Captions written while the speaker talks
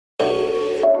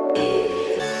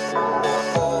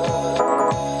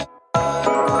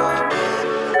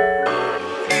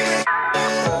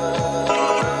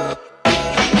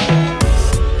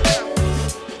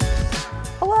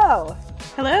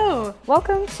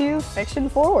Welcome to Fiction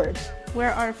Forward,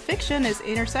 where our fiction is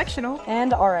intersectional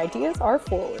and our ideas are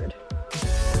forward.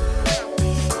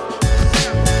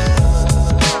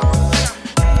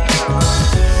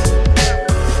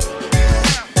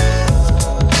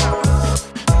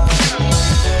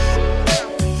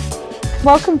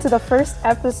 Welcome to the first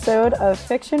episode of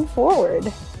Fiction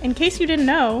Forward. In case you didn't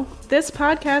know, this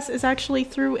podcast is actually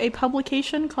through a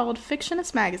publication called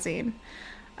Fictionist Magazine.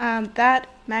 That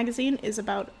magazine is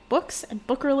about books and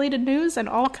book-related news and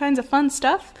all kinds of fun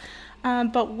stuff.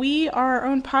 But we are our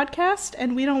own podcast,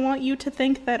 and we don't want you to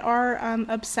think that our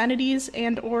obscenities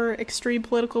and or extreme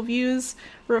political views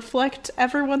reflect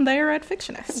everyone there at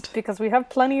Fictionist. Because we have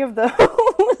plenty of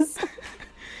those.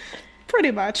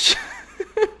 Pretty much.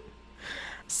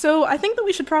 So I think that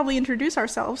we should probably introduce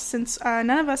ourselves, since none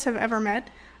of us have ever met.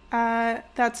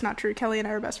 That's not true. Kelly and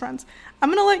I are best friends. I'm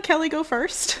going to let Kelly go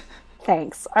first.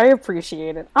 Thanks. I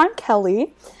appreciate it. I'm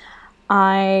Kelly.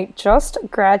 I just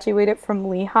graduated from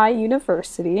Lehigh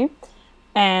University,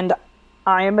 and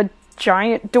I am a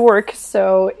giant dork,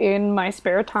 so in my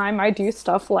spare time I do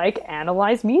stuff like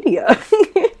analyze media.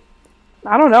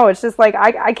 I don't know, it's just like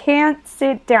I can't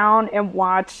sit down and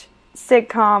watch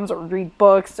sitcoms or read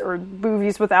books or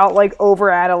movies without like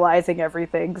over-analyzing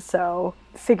everything, so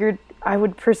figured I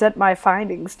would present my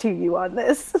findings to you on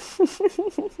this.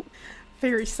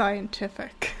 Very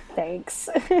scientific. Thanks.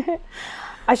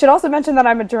 I should also mention that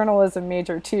I'm a journalism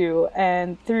major too,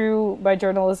 and through my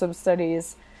journalism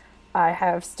studies I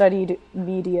have studied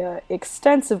media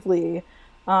extensively,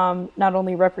 not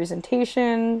only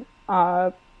representation,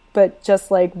 but just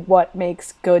like what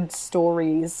makes good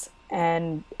stories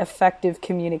and effective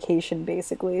communication,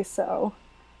 basically. So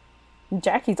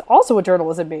Jackie's also a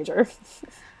journalism major.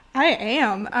 I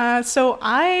am. So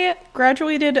I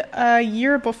graduated a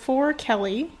year before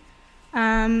Kelly,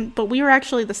 but we were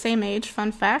actually the same age,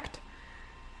 fun fact.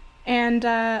 And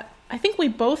I think we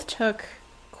both took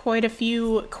quite a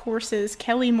few courses,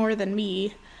 Kelly more than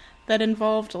me, that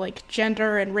involved like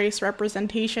gender and race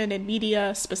representation in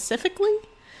media specifically.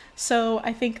 So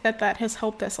I think that has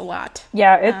helped us a lot.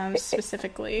 Yeah,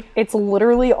 specifically. It's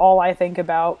literally all I think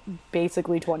about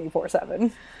basically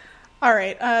 24/7. All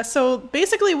right, so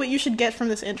basically what you should get from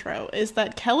this intro is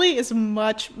that Kelly is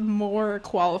much more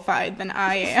qualified than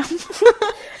I am.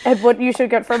 And what you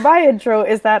should get from my intro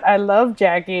is that I love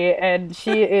Jackie, and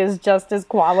she is just as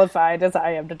qualified as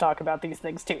I am to talk about these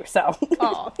things too, so.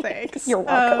 Oh, thanks. You're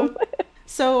welcome.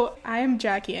 So I am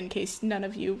Jackie, in case none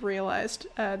of you realized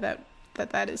that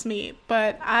is me.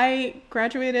 But I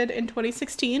graduated in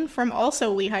 2016 from also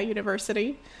Lehigh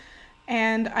University,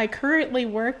 and I currently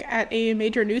work at a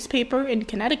major newspaper in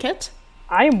Connecticut.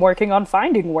 I am working on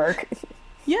finding work.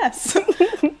 Yes.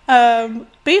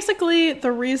 Basically,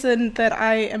 the reason that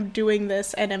I am doing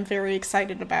this and am very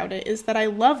excited about it is that I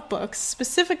love books,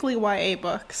 specifically YA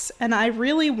books, and I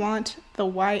really want the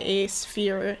YA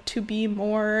sphere to be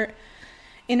more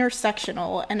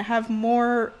intersectional and have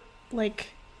more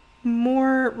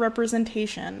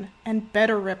representation and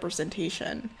better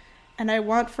representation. And I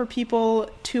want for people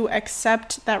to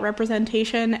accept that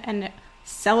representation and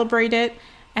celebrate it.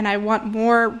 And I want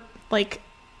more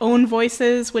own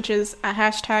voices, which is a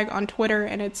hashtag on Twitter,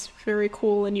 and it's very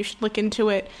cool and you should look into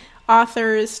it.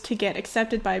 Authors to get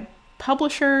accepted by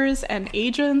publishers and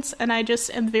agents, and I just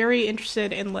am very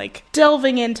interested in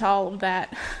delving into all of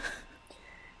that.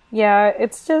 Yeah,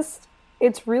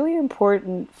 it's really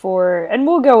important and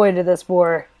we'll go into this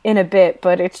more in a bit,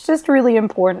 but it's just really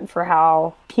important for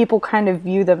how people kind of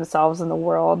view themselves in the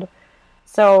world.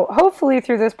 So hopefully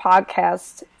through this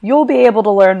podcast, you'll be able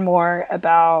to learn more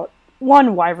about,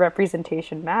 one, why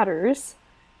representation matters,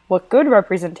 what good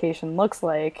representation looks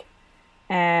like,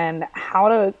 and how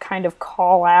to kind of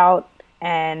call out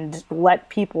and let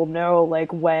people know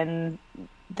when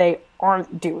they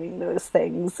aren't doing those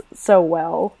things so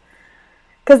well.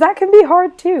 Because that can be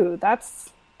hard too.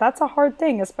 That's a hard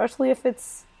thing, especially if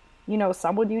it's,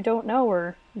 someone you don't know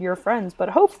or your friends. But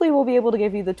hopefully we'll be able to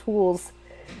give you the tools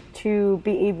to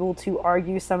be able to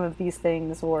argue some of these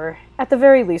things, or at the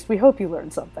very least, we hope you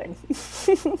learn something.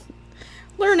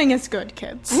 Learning is good,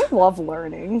 kids. I love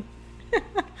learning.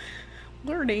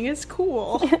 Learning is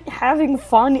cool. Having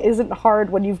fun isn't hard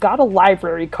when you've got a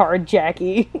library card,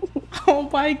 Jackie. Oh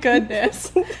my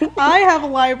goodness. I have a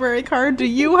library card. Do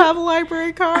you have a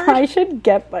library card? I should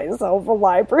get myself a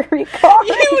library card.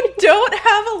 You don't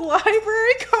have a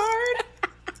library card?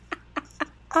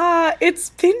 It's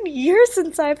been years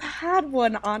since I've had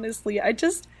one, honestly. I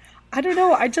don't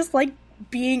know, I just like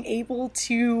being able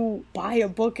to buy a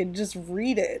book and just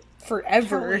read it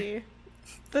forever. Kelly,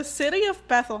 The city of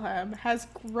Bethlehem has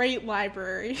great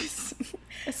libraries,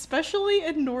 especially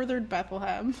in northern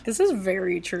Bethlehem. This is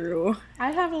very true.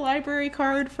 I have a library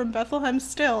card from Bethlehem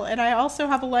still, and I also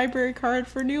have a library card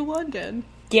for New London.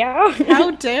 Yeah?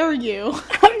 How dare you?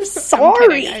 I'm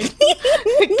sorry.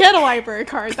 Get a library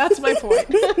card, that's my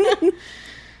point.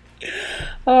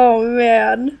 Oh,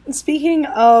 man. Speaking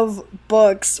of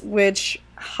books, which,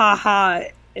 haha,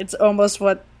 it's almost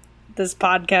what this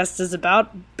podcast is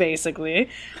about, basically.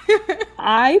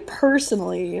 I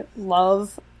personally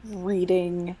love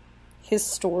reading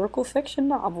historical fiction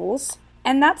novels.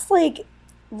 And that's like,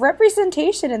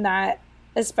 representation in that,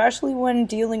 especially when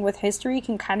dealing with history,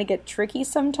 can kind of get tricky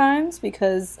sometimes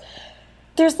because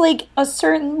there's like a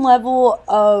certain level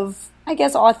of, I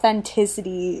guess,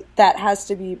 authenticity that has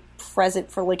to be present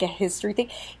for like a history thing.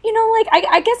 You know, like,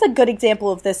 I guess a good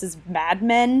example of this is Mad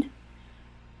Men.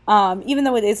 Even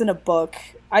though it isn't a book,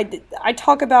 I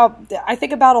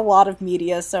think about a lot of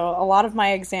media, so a lot of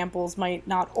my examples might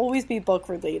not always be book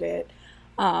related,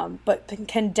 but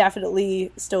can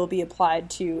definitely still be applied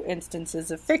to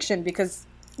instances of fiction because,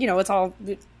 you know,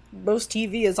 most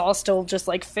TV is all still just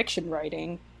like fiction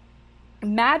writing.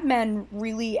 Mad Men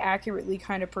really accurately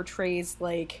kind of portrays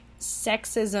like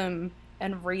sexism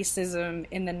and racism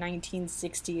in the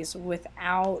 1960s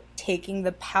without taking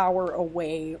the power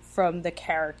away from the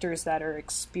characters that are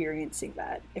experiencing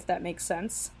that, if that makes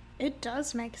sense. It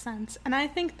does make sense. And I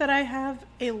think that I have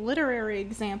a literary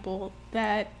example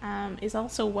that is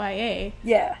also YA.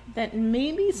 Yeah. That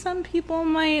maybe some people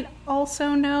might also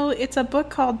know. It's a book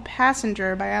called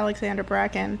Passenger by Alexandra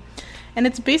Bracken. And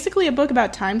it's basically a book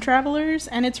about time travelers,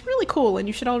 and it's really cool, and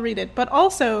you should all read it. But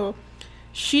also,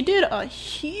 she did a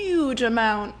huge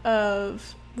amount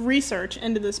of research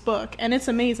into this book, and it's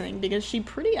amazing because she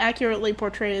pretty accurately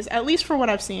portrays, at least for what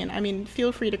I've seen, I mean,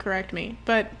 feel free to correct me,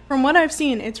 but from what I've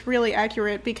seen, it's really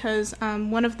accurate because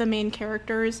one of the main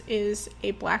characters is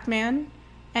a black man,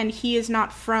 and he is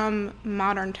not from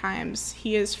modern times.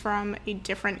 He is from a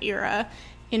different era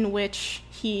in which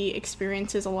he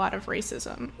experiences a lot of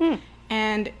racism.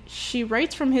 And she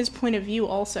writes from his point of view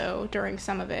also during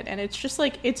some of it. And it's just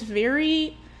like, it's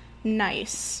very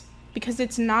nice because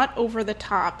it's not over the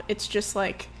top. It's just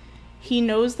like, he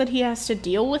knows that he has to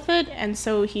deal with it. And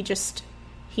so he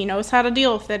knows how to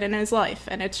deal with it in his life.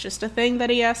 And it's just a thing that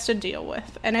he has to deal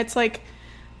with. And it's like,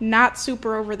 not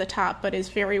super over the top, but is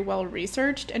very well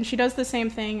researched. And she does the same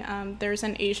thing. There's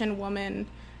an Asian woman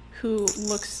who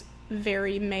looks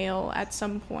very male at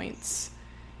some points.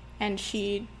 And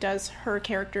she does her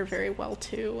character very well,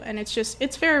 too. And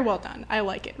it's very well done. I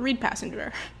like it. Read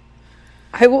Passenger.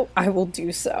 I will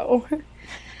do so.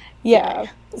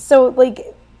 Yeah. So,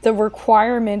 like, the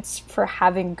requirements for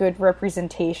having good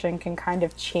representation can kind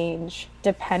of change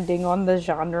depending on the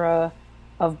genre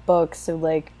of books. So,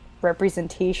 like,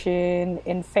 representation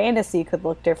in fantasy could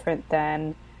look different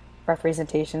than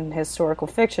representation in historical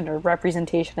fiction or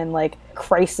representation in, like,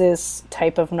 crisis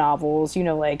type of novels, you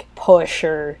know, like Push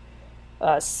or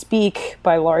Speak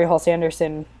by Laurie Halse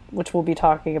Anderson, which we'll be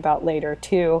talking about later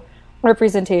too.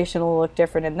 Representation will look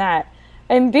different in that.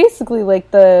 And basically, like,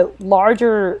 the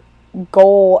larger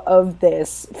goal of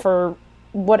this for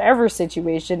whatever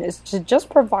situation is to just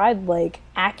provide, like,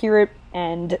 accurate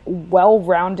and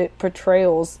well-rounded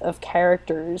portrayals of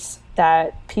characters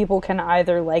that people can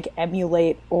either, like,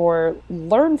 emulate or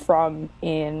learn from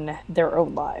in their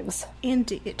own lives.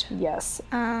 Indeed. Yes.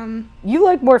 You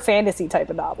like more fantasy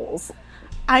type of novels.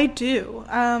 I do.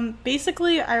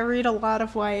 Basically, I read a lot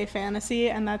of YA fantasy,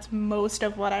 and that's most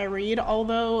of what I read,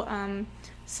 although,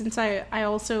 since I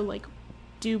also, like,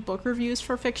 do book reviews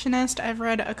for Fictionist, I've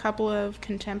read a couple of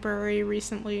contemporary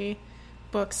recently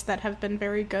books that have been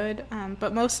very good,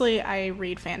 but mostly I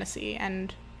read fantasy,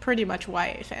 and pretty much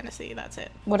YA fantasy, that's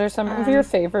it. What are some of your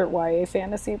favorite YA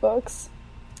fantasy books?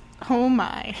 Oh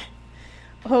my.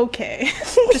 Okay.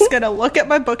 Just gonna look at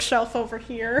my bookshelf over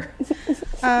here.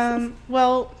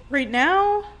 Well, right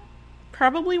now,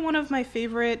 probably one of my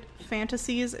favorite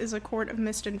fantasies is A Court of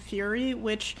Mist and Fury,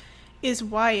 which is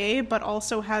YA, but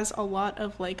also has a lot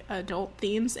of, like, adult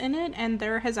themes in it, and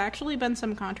there has actually been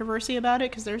some controversy about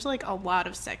it, because there's, like, a lot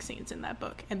of sex scenes in that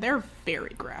book, and they're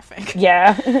very graphic.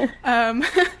 Yeah.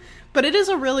 But it is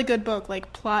a really good book,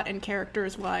 like, plot and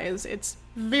characters-wise. It's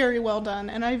very well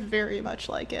done, and I very much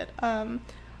like it.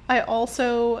 I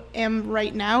also am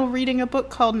right now reading a book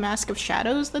called Mask of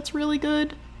Shadows that's really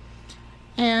good.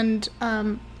 And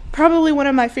probably one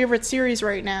of my favorite series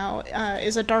right now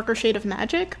is A Darker Shade of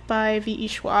Magic by V.E.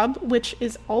 Schwab, which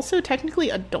is also technically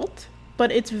adult,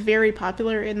 but it's very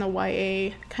popular in the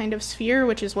YA kind of sphere,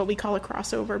 which is what we call a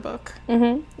crossover book.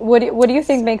 Mm-hmm. What do you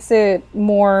think makes it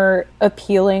more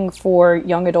appealing for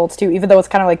young adults too, even though it's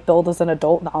kind of like billed as an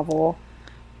adult novel?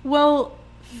 Well,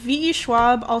 V.E.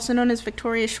 Schwab, also known as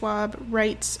Victoria Schwab,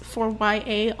 writes for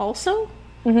YA also.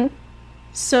 Mm-hmm.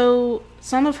 So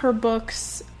some of her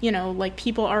books, you know, like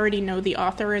people already know the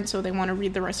author and so they want to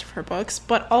read the rest of her books,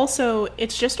 but also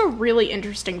it's just a really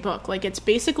interesting book. Like it's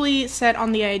basically set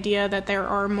on the idea that there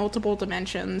are multiple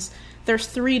dimensions. There's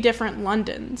 3 different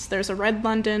Londons. There's a red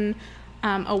London,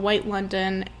 a white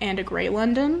London, and a gray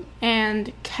London.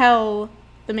 And Kel,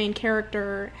 the main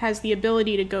character, has the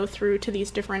ability to go through to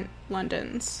these different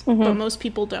Londons, but most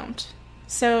people don't.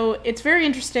 So it's very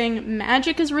interesting.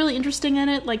 Magic is really interesting in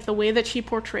it. Like the way that she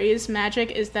portrays magic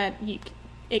is that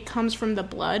it comes from the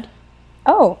blood.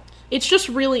 Oh. It's just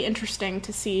really interesting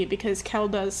to see because Kel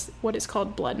does what is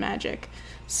called blood magic.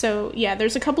 So yeah,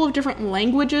 there's a couple of different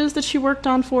languages that she worked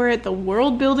on for it. The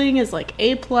world building is like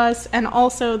A+, and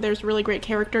also there's really great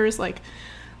characters. Like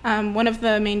one of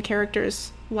the main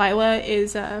characters, Lila,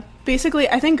 is basically,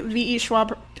 I think V.E.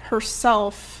 Schwab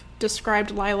herself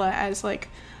described Lila as like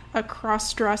a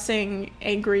cross-dressing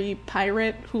angry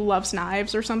pirate who loves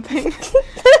knives or something.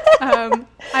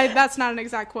 That's not an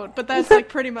exact quote, but that's like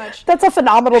pretty much. That's a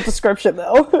phenomenal description,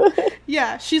 though.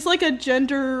 Yeah, she's like a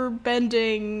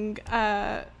gender-bending.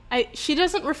 She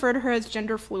doesn't refer to her as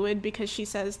gender fluid because she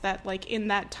says that like in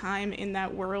that time, in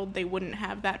that world, they wouldn't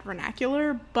have that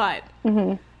vernacular, but.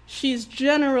 Mm-hmm. She's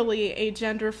generally a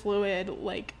gender fluid,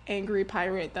 like, angry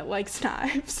pirate that likes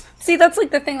knives. See, that's,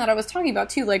 like, the thing that I was talking about,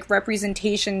 too, like,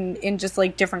 representation in just,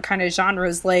 like, different kind of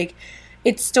genres, like,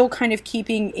 it's still kind of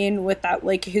keeping in with that,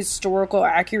 like, historical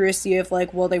accuracy of,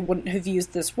 like, well, they wouldn't have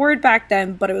used this word back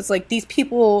then, but it was, like, these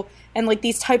people and, like,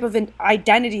 these type of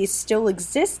identities still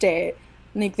existed,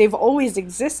 like, they've always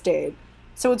existed,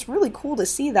 so it's really cool to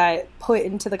see that put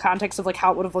into the context of, like,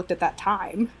 how it would have looked at that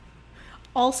time.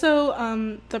 Also,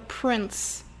 the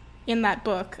prince in that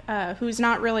book, who's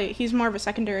not really, he's more of a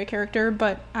secondary character,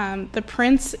 but the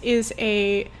prince is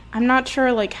I'm not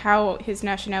sure like how his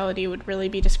nationality would really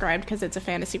be described because it's a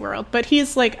fantasy world, but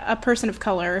he's like a person of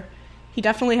color. He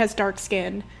definitely has dark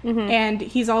skin, and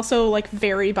he's also like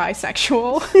very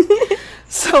bisexual.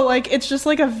 So like it's just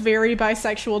like a very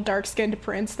bisexual, dark-skinned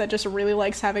prince that just really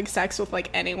likes having sex with like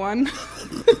anyone.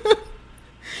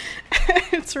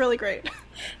 It's really great.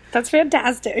 That's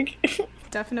fantastic.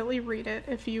 Definitely read it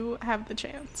if you have the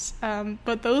chance.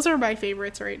 But those are my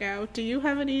favorites right now. Do you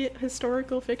have any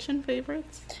historical fiction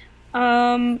favorites?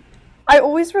 I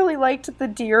always really liked the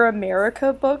Dear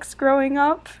America books growing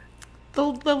up. The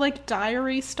like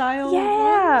diary style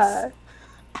yeah. ones?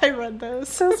 I read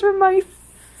those. Those were my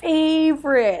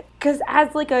favorite. Because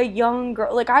as like a young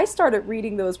girl, like I started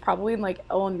reading those probably in like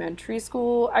elementary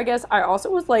school. I guess I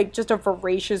also was like just a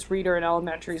voracious reader in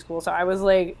elementary school. So I was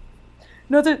like,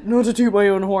 not to toot my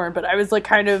own horn, but I was like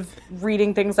kind of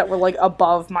reading things that were like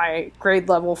above my grade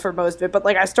level for most of it. But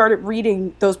like I started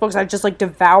reading those books. I just like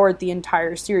devoured the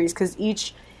entire series because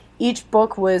each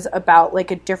book was about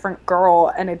like a different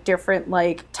girl and a different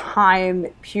like time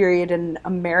period in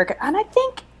America. And I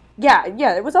think yeah,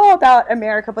 it was all about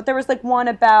America, but there was like one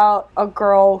about a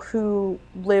girl who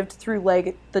lived through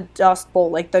like the Dust Bowl,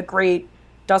 like the Great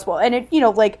Dust Bowl. And it, you know,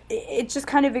 like it just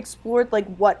kind of explored like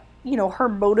what, you know, her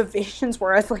motivations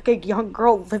were as like a young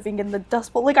girl living in the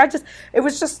Dust Bowl. Like it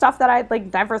was just stuff that I'd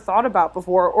like never thought about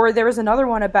before. Or there was another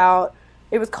one about,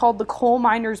 it was called The Coal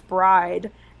Miner's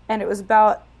Bride, and it was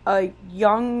about a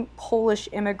young Polish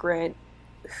immigrant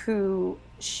who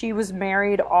she was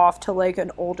married off to like an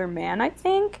older man, I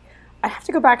think. I have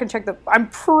to go back and check I'm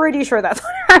pretty sure that's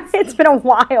what happened. It's been a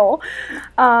while.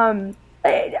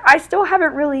 I still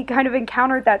haven't really kind of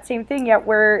encountered that same thing yet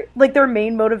where like their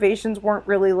main motivations weren't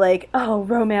really like, oh,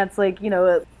 romance, like, you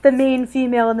know, the main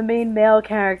female and the main male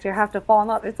character have to fall in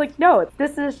love. It's like, no,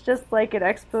 this is just like an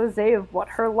expose of what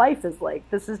her life is like.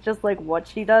 This is just like what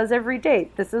she does every day.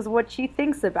 This is what she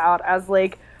thinks about as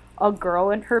like a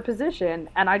girl in her position.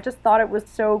 And I just thought it was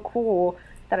so cool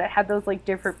that it had those like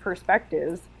different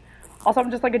perspectives. Also,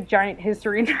 I'm just like a giant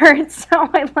history nerd, so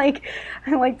I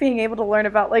like being able to learn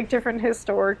about like different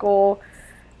historical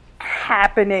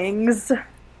happenings.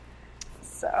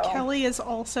 So Kelly is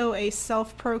also a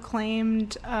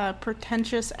self-proclaimed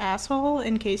pretentious asshole,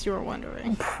 in case you were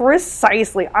wondering.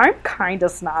 Precisely. I'm kind of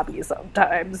snobby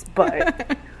sometimes,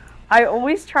 but I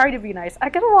always try to be nice. I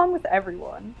get along with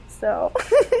everyone, so.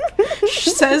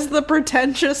 Says the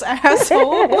pretentious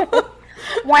asshole.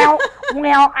 Well,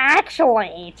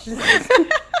 actually,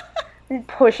 it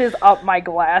pushes up my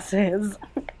glasses.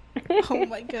 Oh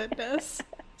my goodness.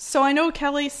 So I know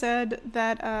Kelly said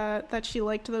that she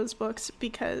liked those books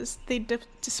because they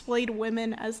displayed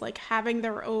women as like having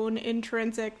their own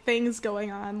intrinsic things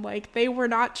going on. Like they were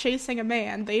not chasing a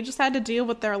man; they just had to deal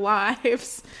with their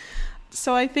lives.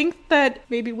 So I think that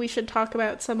maybe we should talk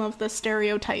about some of the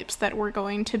stereotypes that we're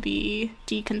going to be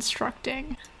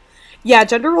deconstructing. Yeah,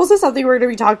 gender roles is something we're going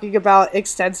to be talking about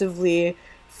extensively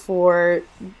for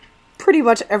pretty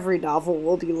much every novel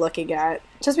we'll be looking at,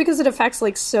 just because it affects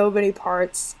like so many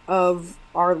parts of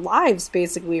our lives,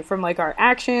 basically, from like our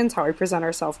actions, how we present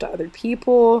ourselves to other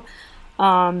people.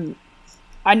 I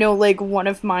know like one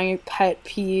of my pet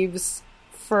peeves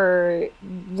for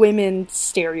women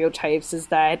stereotypes is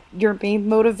that your main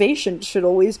motivation should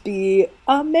always be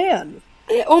a man.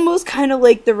 Almost kind of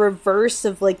like the reverse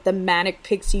of like the manic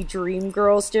pixie dream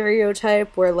girl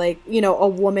stereotype, where like, you know, a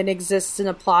woman exists in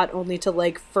a plot only to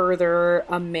like further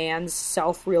a man's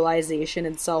self-realization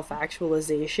and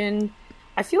self-actualization.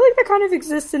 I feel like that kind of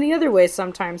exists in the other way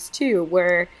sometimes too,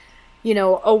 where, you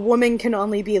know, a woman can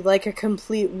only be like a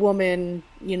complete woman,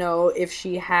 you know, if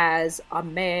she has a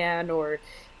man, or,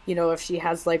 you know, if she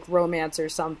has like romance or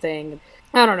something.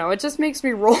 I don't know, it just makes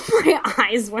me roll my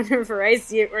eyes whenever I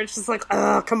see it, where it's just like,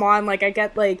 oh, come on, like, I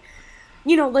get, like,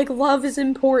 you know, like, love is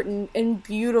important and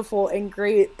beautiful and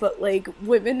great, but, like,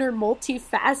 women are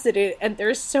multifaceted, and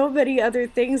there's so many other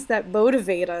things that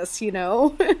motivate us, you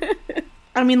know?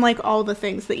 I mean, like, all the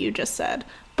things that you just said.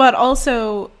 But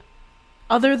also,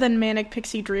 other than Manic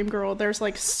Pixie Dream Girl, there's,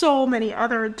 like, so many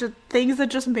other things that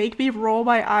just make me roll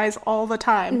my eyes all the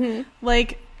time. Mm-hmm.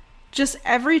 Like, just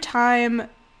every time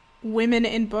women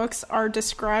in books are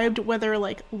described, whether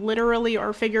like literally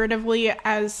or figuratively,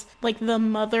 as like the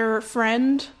mother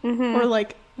friend, mm-hmm. or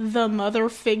like the mother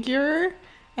figure,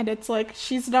 and it's like,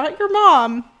 she's not your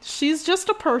mom, she's just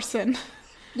a person.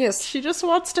 Yes. She just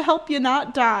wants to help you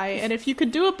not die, and if you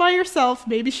could do it by yourself,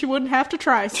 maybe she wouldn't have to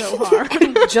try so hard.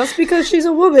 Just because she's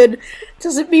a woman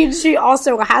doesn't mean she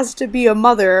also has to be a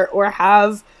mother or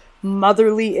have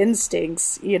motherly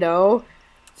instincts, you know?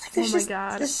 Oh my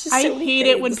god. I hate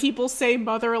it when people say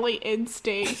motherly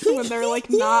instincts when they're like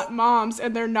not moms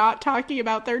and they're not talking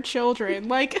about their children.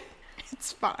 Like,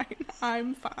 it's fine.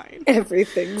 I'm fine.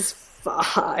 Everything's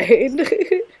fine.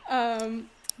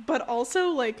 But also,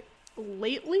 like,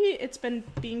 lately it's been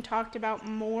being talked about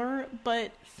more,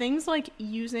 but things like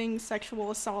using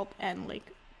sexual assault and like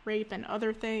rape and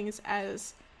other things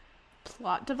as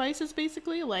plot devices,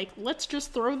 basically, like, let's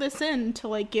just throw this in to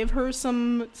like give her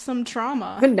some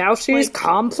trauma, and now she's like,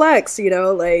 complex, you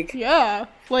know, like, yeah,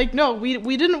 like, no,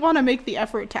 we didn't want to make the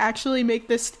effort to actually make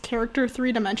this character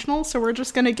three-dimensional, so we're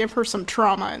just gonna give her some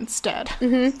trauma instead.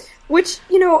 Mm-hmm. Which,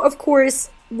 you know, of course,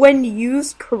 when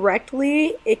used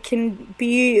correctly, it can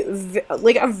be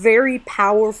like a very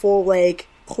powerful like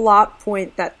plot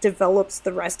point that develops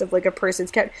the rest of like a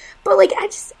person's character. But like,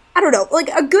 I don't know, like,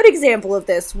 a good example of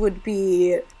this would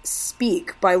be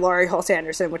Speak by Laurie Halse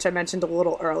Anderson, which I mentioned a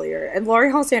little earlier. And Laurie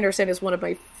Halse Anderson is one of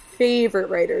my favorite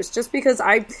writers, just because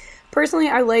I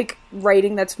like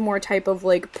writing that's more type of,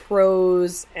 like,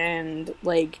 prose and,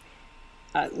 like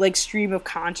stream of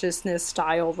consciousness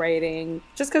style writing.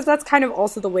 Just because that's kind of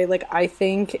also the way, like, I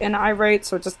think and I write,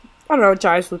 so it just, I don't know, it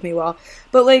jives with me well.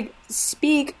 But, like,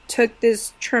 Speak took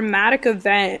this traumatic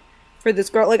event for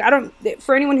this girl, like,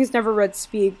 for anyone who's never read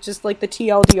Speak, just, like, the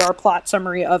TLDR plot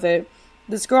summary of it,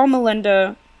 this girl,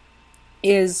 Melinda,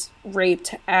 is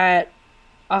raped at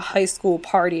a high school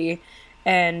party,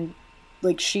 and,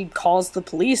 like, she calls the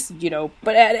police, you know,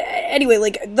 but anyway,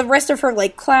 like, the rest of her,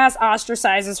 like, class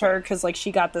ostracizes her, because, like,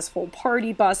 she got this whole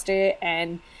party busted,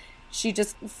 and she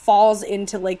just falls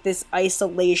into, like, this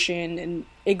isolation, and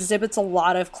exhibits a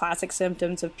lot of classic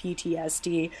symptoms of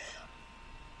PTSD.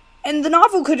 And the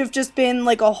novel could have just been,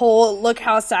 like, a whole, look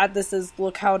how sad this is,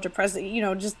 look how depressing, you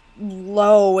know, just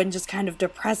low and just kind of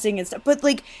depressing and stuff. But,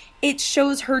 like, it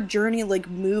shows her journey, like,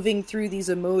 moving through these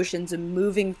emotions and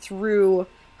moving through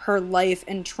her life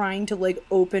and trying to, like,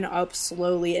 open up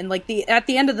slowly. And, like, at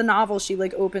the end of the novel, she,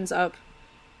 like, opens up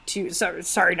to,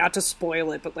 sorry not to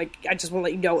spoil it, but, like, I just want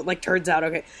to let you know, it, like, turns out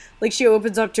okay. Like, she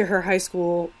opens up to her high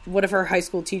school, one of her high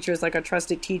school teachers, like, a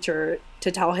trusted teacher,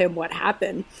 to tell him what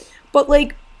happened. But,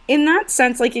 like, in that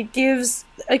sense, like, it gives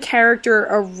a character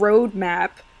a roadmap,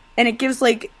 and it gives,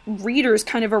 like, readers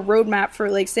kind of a roadmap for,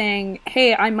 like, saying,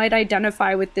 hey, I might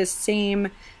identify with this same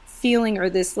feeling or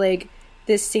this, like,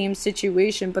 this same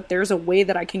situation, but there's a way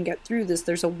that I can get through this.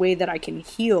 There's a way that I can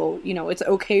heal. You know, it's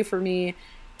okay for me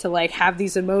to, like, have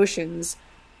these emotions,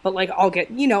 but, like, I'll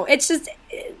get, you know, it's just,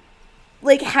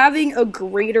 like, having a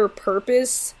greater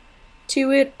purpose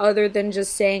to it other than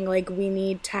just saying, like, we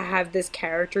need to have this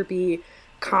character be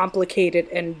complicated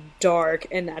and dark,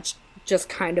 and that's just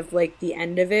kind of like the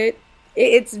end of it.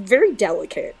 It's very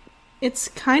delicate. It's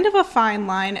kind of a fine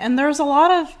line, and there's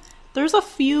a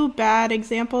few bad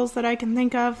examples that I can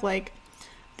think of. Like,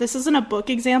 this isn't a book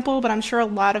example, but I'm sure a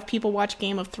lot of people watch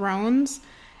Game of Thrones.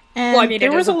 And well, I mean,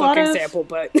 there was a book example,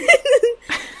 but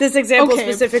this example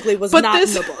specifically was not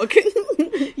in the book.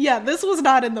 Yeah, this was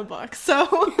not in the book, so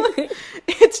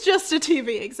it's just a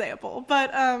TV example.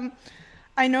 But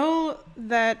I know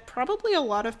that probably a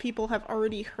lot of people have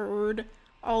already heard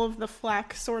all of the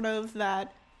flack, sort of,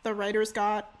 that the writers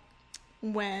got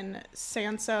when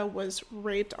Sansa was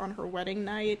raped on her wedding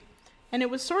night. And it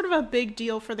was sort of a big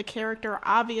deal for the character.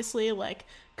 Obviously, like,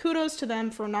 kudos to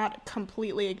them for not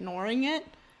completely ignoring it.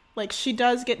 Like, she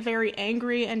does get very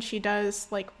angry, and she does,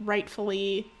 like,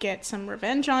 rightfully get some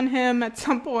revenge on him at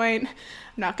some point. I'm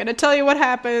not gonna tell you what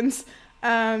happens.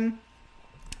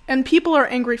 And people are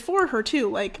angry for her, too.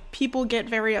 Like, people get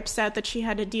very upset that she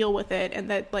had to deal with it, and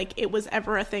that, like, it was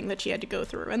ever a thing that she had to go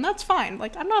through. And that's fine.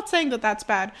 Like, I'm not saying that that's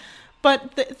bad.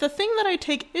 But the thing that I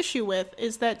take issue with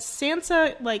is that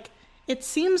Sansa, like, it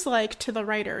seems like to the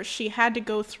writers she had to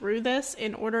go through this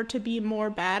in order to be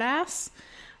more badass.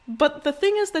 But the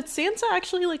thing is that Sansa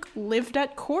actually, like, lived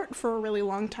at court for a really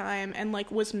long time and,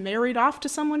 like, was married off to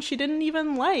someone she didn't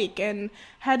even like and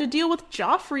had to deal with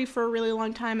Joffrey for a really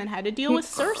long time and had to deal with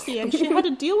Cersei and she had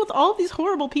to deal with all these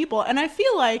horrible people. And I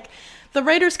feel like the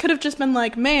writers could have just been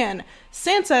like, man,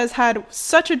 Sansa has had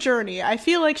such a journey. I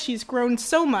feel like she's grown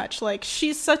so much. Like,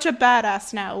 she's such a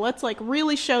badass now. Let's, like,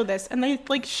 really show this. And they,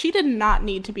 like, she did not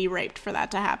need to be raped for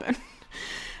that to happen.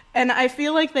 And I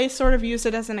feel like they sort of used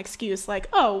it as an excuse, like,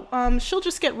 oh, she'll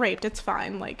just get raped, it's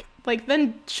fine. Like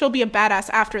then she'll be a badass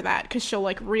after that, because she'll,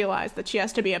 like, realize that she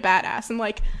has to be a badass. And,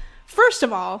 like, first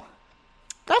of all,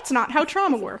 that's not how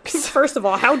trauma works. First of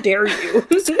all, how dare you?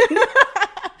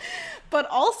 But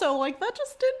also, like, that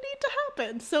just didn't need to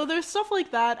happen. So there's stuff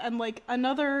like that, and, like,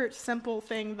 another simple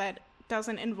thing that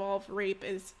doesn't involve rape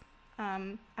is,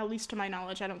 at least to my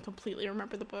knowledge, I don't completely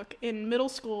remember the book. In middle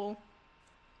school,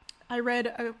 I read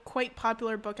a quite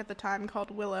popular book at the time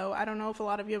called Willow. I don't know if a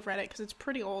lot of you have read it because it's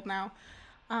pretty old now.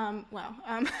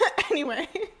 Anyway,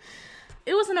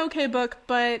 it was an okay book,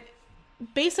 but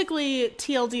basically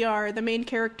TLDR, the main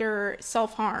character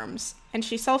self-harms, and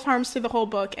she self-harms through the whole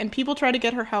book, and people try to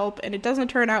get her help, and it doesn't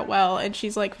turn out well, and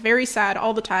she's, like, very sad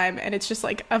all the time, and it's just,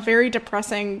 like, a very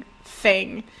depressing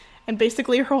thing. And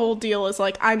basically her whole deal is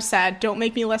like, I'm sad, don't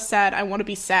make me less sad, I want to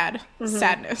be sad. Mm-hmm.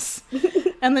 Sadness.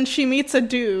 And then she meets a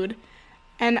dude,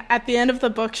 and at the end of the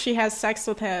book she has sex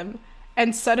with him,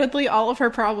 and suddenly all of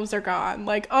her problems are gone.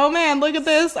 Like, oh man, look at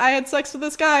this, I had sex with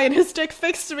this guy and his dick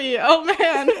fixed me, oh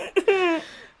man.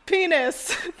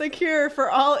 Penis, the cure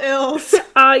for all ills.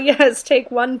 Yes,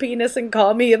 take one penis and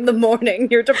call me in the morning,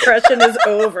 your depression is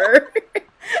over.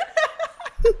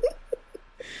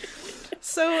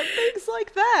 So, things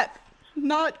like that.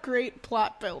 Not great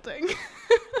plot building.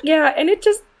 Yeah, and it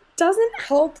just doesn't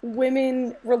help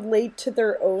women relate to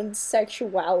their own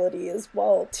sexuality as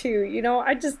well, too. You know,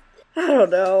 I don't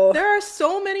know. There are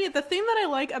so many. The thing that I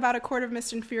like about A Court of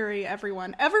Mist and Fury,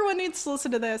 everyone needs to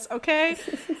listen to this, okay?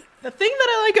 The thing that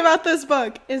I like about this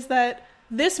book is that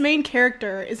this main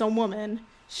character is a woman.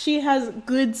 She has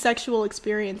good sexual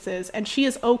experiences, and she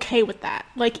is okay with that.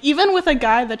 Like, even with a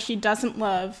guy that she doesn't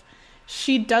love,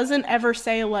 she doesn't ever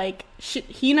say, like,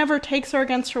 he never takes her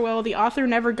against her will. The author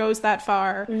never goes that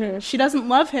far. Mm-hmm. She doesn't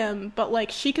love him, but,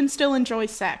 like, she can still enjoy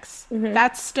sex. Mm-hmm.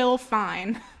 That's still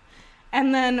fine.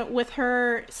 And then with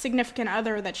her significant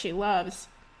other that she loves,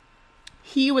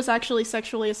 he was actually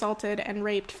sexually assaulted and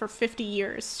raped for 50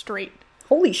 years straight.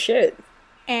 Holy shit.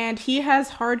 And he has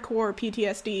hardcore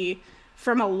PTSD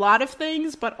from a lot of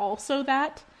things, but also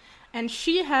that. And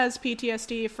she has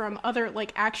PTSD from other,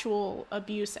 like, actual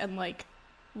abuse and, like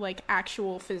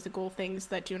actual physical things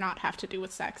that do not have to do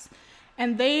with sex.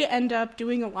 And they end up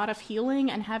doing a lot of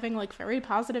healing and having, like, very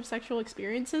positive sexual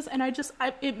experiences. And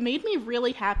it made me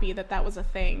really happy that that was a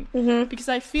thing. Mm-hmm. Because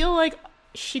I feel like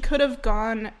she could have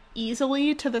gone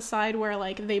easily to the side where,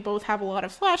 like, they both have a lot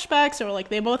of flashbacks, or, like,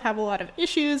 they both have a lot of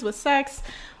issues with sex,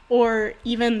 or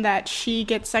even that she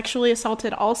gets sexually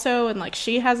assaulted also, and, like,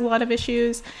 she has a lot of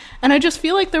issues. And I just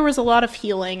feel like there was a lot of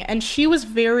healing, and she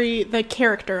was the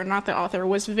character, not the author,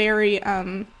 was very,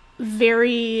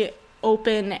 very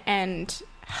open and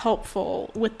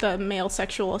helpful with the male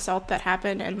sexual assault that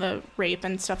happened and the rape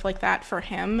and stuff like that for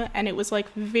him. And it was, like,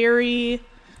 it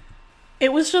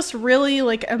was just really,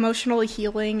 like, emotionally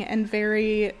healing and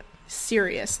very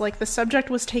serious. Like, the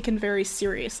subject was taken very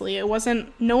seriously.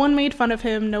 No one made fun of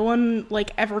him, no one,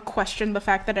 like, ever questioned the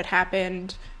fact that it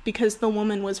happened. because the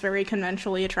woman was very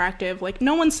conventionally attractive. Like,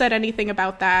 no one said anything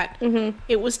about that. Mm-hmm.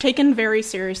 It was taken very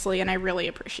seriously, and I really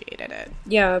appreciated it.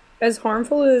 Yeah, as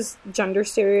harmful as gender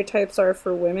stereotypes are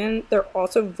for women, they're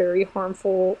also very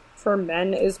harmful for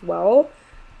men as well.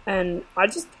 And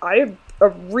I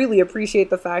really appreciate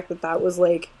the fact that that was,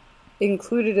 like,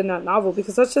 included in that novel,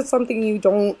 because that's just something you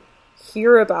don't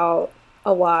hear about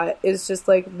a lot, is just,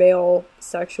 like, male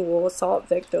sexual assault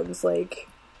victims. Like,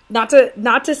 not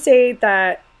to say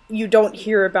that you don't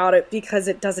hear about it because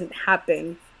it doesn't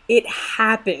happen. It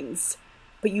happens,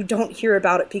 but you don't hear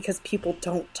about it because people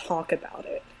don't talk about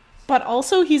it. But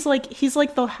also he's like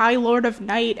the High Lord of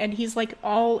Night, and he's like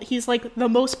the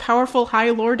most powerful High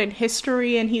Lord in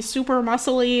history, and he's super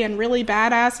muscly and really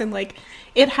badass, and like,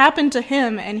 it happened to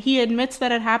him, and he admits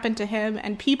that it happened to him,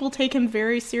 and people take him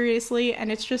very seriously, and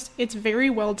it's very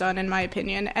well done in my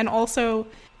opinion. And also,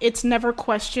 it's never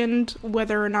questioned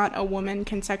whether or not a woman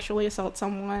can sexually assault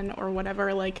someone or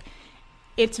whatever. Like,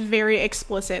 it's very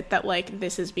explicit that, like,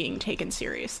 this is being taken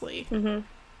seriously. Mm-hmm.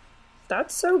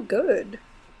 That's so good.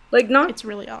 Like, it's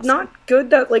really awesome. Not good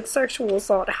that, like, sexual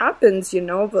assault happens, you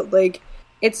know, but, like,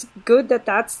 it's good that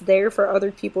that's there for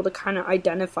other people to kind of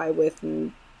identify with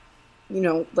and, you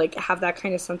know, like, have that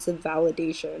kind of sense of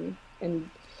validation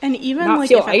and even, not like,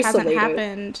 feel if it isolated. hasn't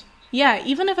happened... Yeah,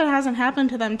 even if it hasn't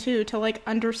happened to them, too, to, like,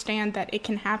 understand that it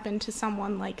can happen to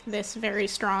someone like this very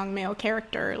strong male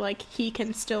character. Like, he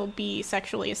can still be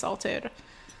sexually assaulted.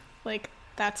 Like,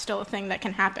 that's still a thing that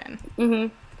can happen.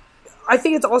 Mm-hmm. I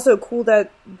think it's also cool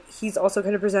that he's also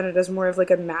kind of presented as more of,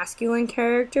 like, a masculine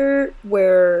character,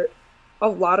 where a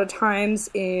lot of times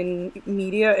in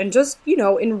media, and just, you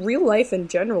know, in real life in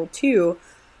general, too,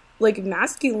 like,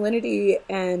 masculinity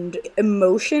and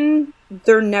emotion,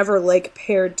 they're never, like,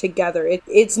 paired together.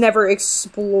 It's never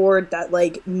explored that,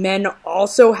 like, men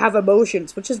also have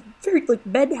emotions, which is very, like,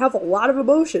 men have a lot of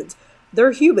emotions.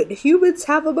 They're human. Humans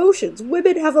have emotions.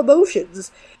 Women have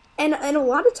emotions. And a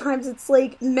lot of times it's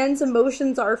like men's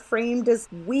emotions are framed as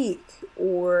weak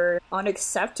or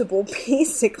unacceptable,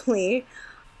 basically.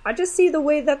 I just see the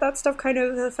way that stuff kind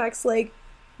of affects, like,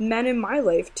 men in my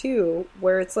life, too,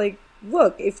 where it's like,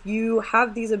 look, if you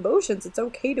have these emotions, it's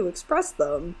okay to express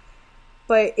them.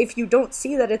 But if you don't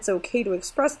see that it's okay to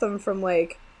express them from,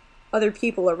 like, other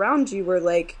people around you, or,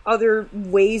 like, other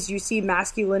ways you see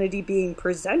masculinity being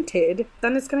presented,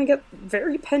 then it's gonna get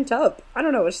very pent up. I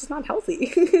don't know, it's just not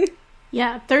healthy.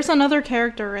 Yeah, there's another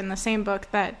character in the same book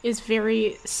that is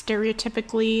very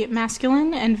stereotypically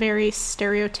masculine and very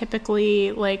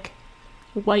stereotypically, like,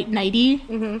 white knighty.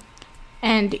 Mm-hmm.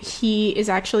 And he is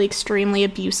actually extremely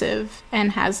abusive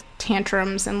and has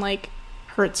tantrums and, like,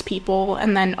 hurts people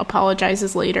and then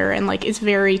apologizes later and, like, is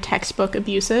very textbook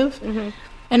abusive. Mm-hmm.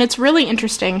 And it's really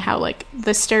interesting how, like,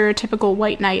 the stereotypical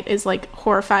white knight is, like,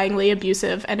 horrifyingly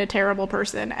abusive and a terrible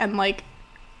person, and, like,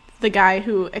 the guy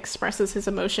who expresses his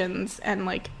emotions and,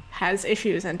 like, has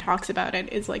issues and talks about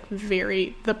it is, like,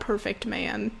 very the perfect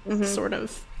man sort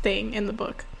of thing in the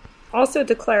book. Also,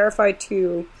 to clarify,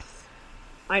 too,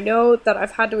 I know that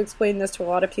I've had to explain this to a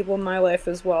lot of people in my life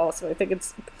as well, so I think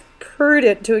it's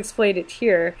prudent to explain it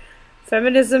here.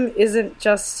 Feminism isn't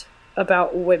just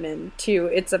about women, too.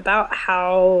 It's about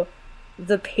how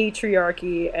the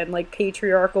patriarchy and, like,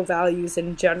 patriarchal values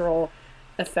in general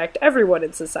affect everyone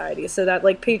in society. So that,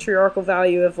 like, patriarchal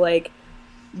value of, like,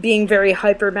 being very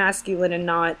hyper masculine and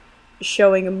not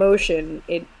showing emotion,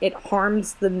 it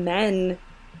harms the men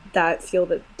that feel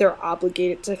that they're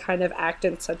obligated to kind of act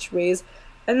in such ways.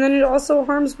 And then it also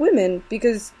harms women,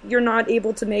 because you're not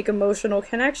able to make emotional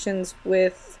connections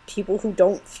with people who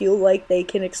don't feel like they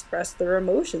can express their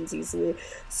emotions easily.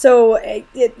 So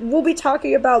we'll be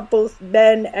talking about both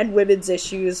men and women's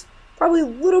issues. Probably a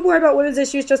little more about women's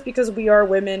issues just because we are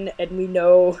women and we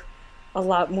know a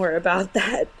lot more about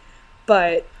that.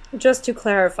 But just to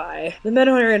clarify, the men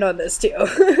are in on this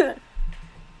too.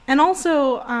 And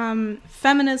also,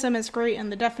 feminism is great,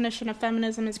 and the definition of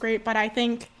feminism is great, but I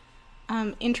think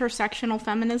intersectional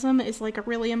feminism is, like, a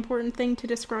really important thing to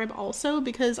describe also,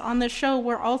 because on this show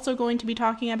we're also going to be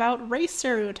talking about race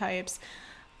stereotypes.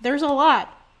 There's a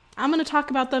lot. I'm going to talk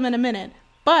about them in a minute,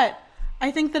 but I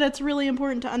think that it's really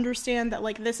important to understand that,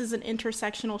 like, this is an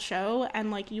intersectional show, and,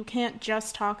 like, you can't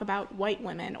just talk about white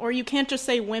women, or you can't just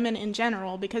say women in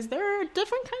general, because there are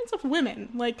different kinds of women.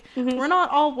 Like, we're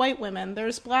not all white women.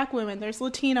 There's black women, there's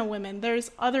Latina women,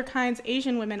 there's other kinds,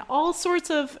 Asian women, all sorts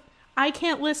of... I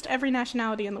can't list every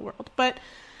nationality in the world, but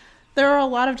there are a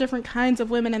lot of different kinds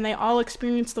of women, and they all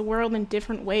experience the world in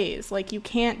different ways. Like, you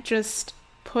can't just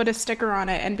put a sticker on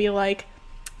it and be like,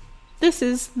 this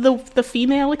is the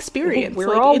female experience.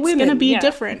 We're all it's women, going to be yeah.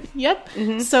 different. Yep.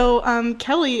 Mm-hmm. So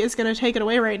Kelly is going to take it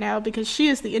away right now because she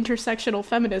is the intersectional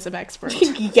feminism expert.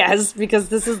 Yes, because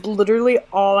this is literally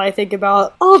all I think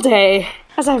about all day,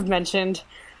 as I've mentioned.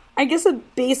 I guess a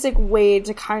basic way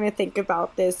to kind of think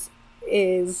about this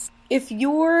is if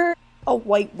you're a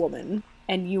white woman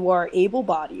and you are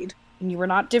able-bodied and you are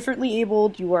not differently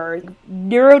abled, you are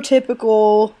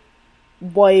neurotypical,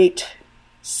 white,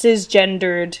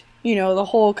 cisgendered, you know, the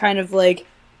whole kind of like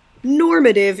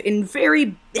normative in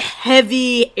very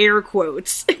heavy air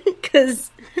quotes,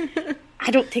 because I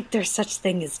don't think there's such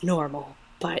thing as normal,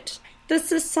 but the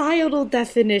societal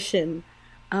definition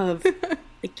of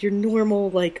like your normal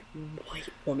like white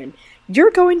woman,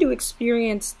 you're going to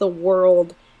experience the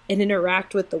world and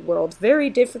interact with the world very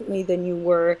differently than you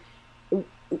would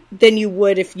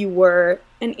if you were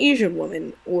an Asian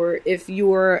woman, or if you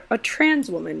were a trans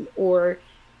woman, or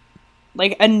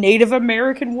like a Native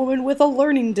American woman with a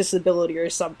learning disability or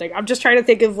something. I'm just trying to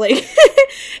think of like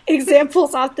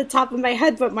examples off the top of my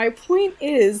head, but my point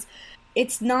is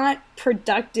it's not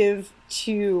productive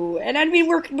to, and I mean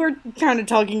we're kind of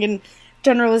talking in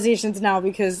generalizations now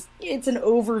because it's an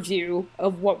overview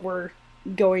of what we're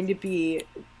going to be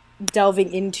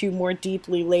delving into more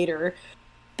deeply later.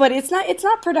 But it's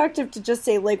not productive to just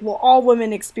say like, well, all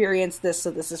women experience this, so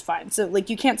this is fine. So like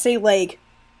you can't say like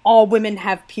all women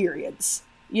have periods.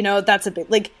 You know, that's a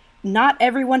bit like not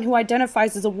everyone who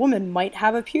identifies as a woman might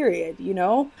have a period, you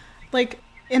know? Like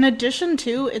in addition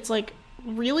to, it's like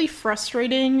really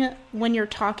frustrating when you're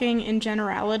talking in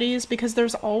generalities because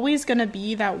there's always going to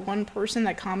be that one person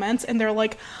that comments and they're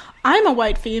like, I'm a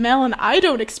white female and I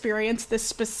don't experience this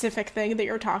specific thing that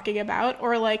you're talking about,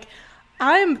 or like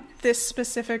I'm this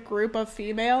specific group of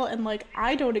female and like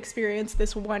I don't experience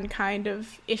this one kind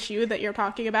of issue that you're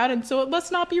talking about, and so it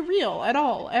must not be real at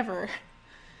all, ever.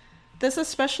 This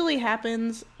especially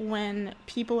happens when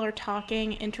people are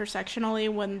talking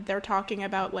intersectionally, when they're talking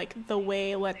about like the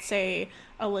way, let's say,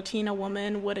 a Latina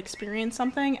woman would experience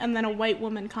something, and then a white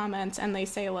woman comments and they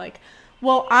say like,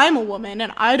 well, I'm a woman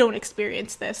and I don't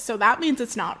experience this, so that means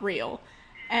it's not real.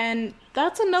 And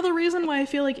that's another reason why I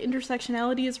feel like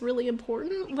intersectionality is really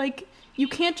important. Like, you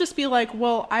can't just be like,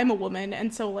 well, I'm a woman,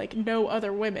 and so, like, no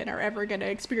other women are ever going to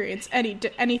experience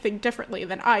anything differently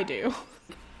than I do.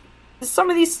 Some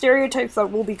of these stereotypes that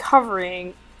we'll be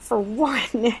covering, for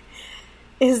one,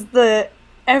 is the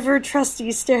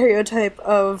ever-trusty stereotype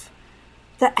of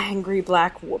the angry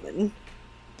black woman.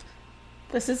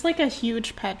 This is, like, a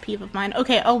huge pet peeve of mine.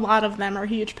 Okay, a lot of them are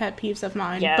huge pet peeves of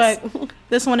mine, yes. But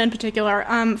this one in particular.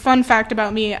 Fun fact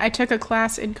about me, I took a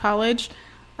class in college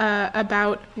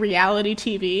about reality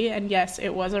TV, and yes, it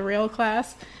was a real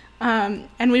class. And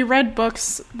we read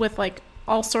books with, like,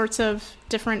 all sorts of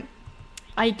different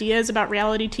ideas about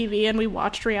reality TV, and we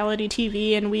watched reality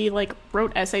TV, and we, like,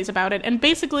 wrote essays about it. And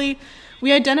basically,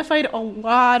 we identified a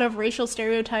lot of racial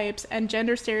stereotypes and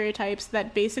gender stereotypes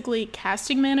that basically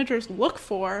casting managers look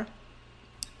for,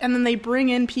 and then they bring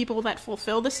in people that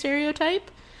fulfill the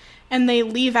stereotype, and they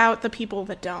leave out the people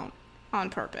that don't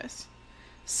on purpose.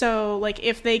 So, like,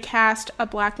 if they cast a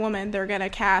black woman, they're gonna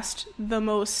cast the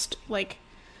most, like,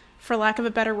 for lack of a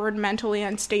better word, mentally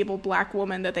unstable black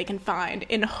woman that they can find,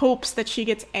 in hopes that she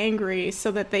gets angry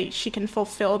so that she can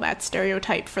fulfill that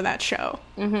stereotype for that show.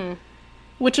 Mm-hmm.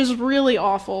 Which is really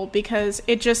awful because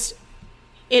it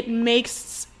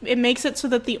makes it so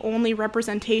that the only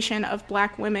representation of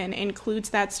black women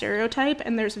includes that stereotype,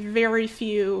 and there's very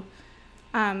few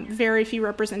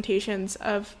representations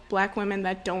of black women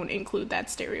that don't include that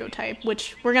stereotype,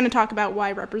 which we're going to talk about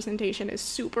why representation is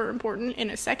super important in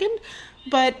a second.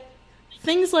 But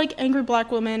things like angry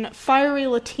black women, fiery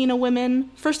Latina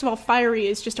women. First of all, fiery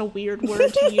is just a weird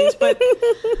word to use, but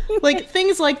like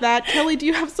things like that. Kelly, do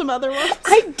you have some other ones?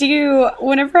 I do.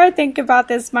 Whenever I think about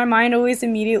this, my mind always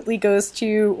immediately goes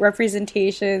to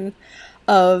representation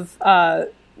of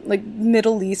like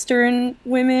Middle Eastern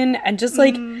women and just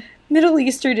like Middle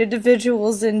Eastern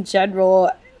individuals in general.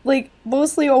 Like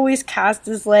mostly always cast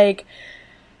as like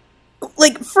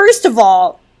first of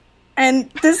all, and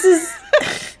this is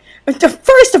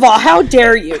first of all, how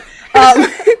dare you?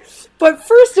 But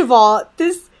first of all,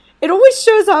 it always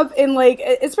shows up in, like,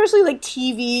 especially, like,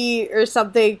 TV or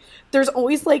something. There's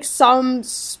always, like, some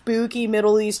spooky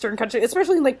Middle Eastern country,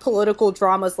 especially in, like, political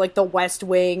dramas like The West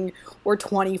Wing or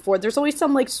 24. There's always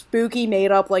some, like, spooky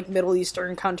made-up, like, Middle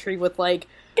Eastern country with, like,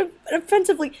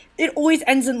 offensively, it always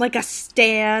ends in, like, a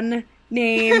Stan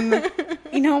name,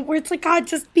 you know, where it's like, God,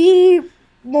 just be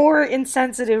more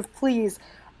insensitive, please.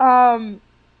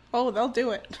 Oh, they'll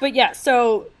do it. But yeah,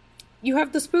 so you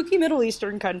have the spooky Middle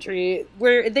Eastern country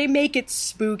where they make it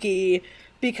spooky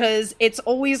because it's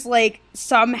always, like,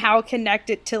 somehow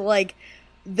connected to, like,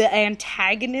 the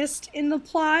antagonist in the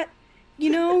plot, you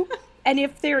know? And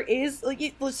if there is,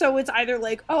 like, so it's either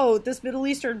like, oh, this Middle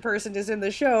Eastern person is in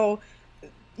the show,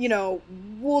 you know,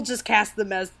 we'll just cast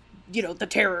them as, you know, the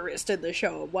terrorist in the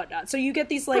show and whatnot. So you get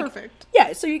these, like... Perfect.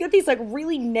 Yeah, so you get these, like,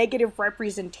 really negative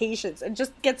representations and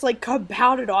just gets, like,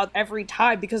 compounded on every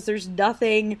time because there's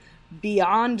nothing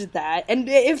beyond that. And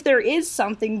if there is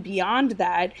something beyond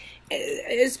that,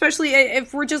 especially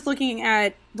if we're just looking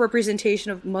at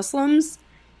representation of Muslims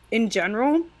in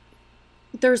general,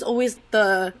 there's always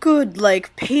the good,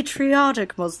 like,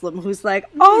 patriotic Muslim who's like,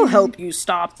 I'll help you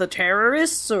stop the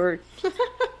terrorists, or,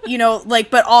 you know, like,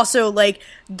 but also, like,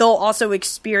 they'll also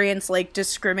experience, like,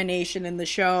 discrimination in the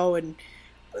show, and,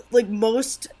 like,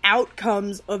 most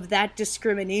outcomes of that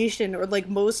discrimination, or, like,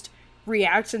 most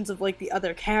reactions of, like, the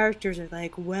other characters are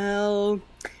like, well,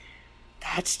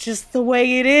 that's just the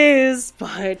way it is,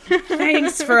 but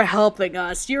thanks for helping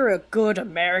us. You're a good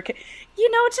American. You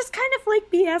know, it's just kind of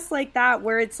like BS like that,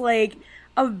 where it's like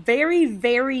a very,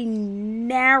 very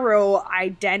narrow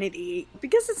identity.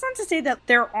 Because it's not to say that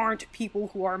there aren't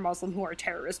people who are Muslim who are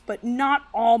terrorists, but not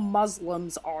all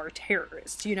Muslims are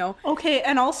terrorists, you know? Okay,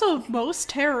 and also most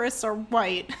terrorists are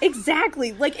white.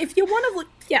 Exactly. Like, if you want to look,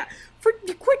 yeah, for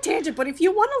quick tangent, but if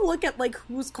you want to look at, like,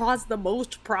 who's caused the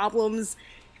most problems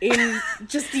in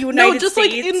just the United States. No, just,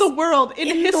 like, in the world,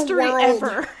 in history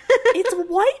ever. It's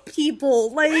white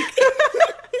people, like...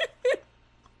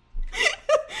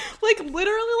 Like,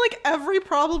 literally, like, every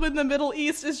problem in the Middle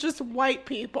East is just white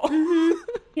people. Mm-hmm.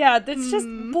 Yeah, it's just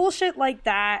bullshit like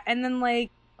that, and then,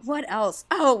 like, what else?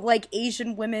 Oh, like,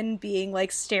 Asian women being,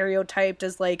 like, stereotyped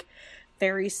as, like,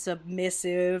 very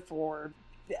submissive, or...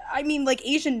 I mean, like,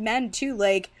 Asian men, too,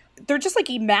 like... They're just, like,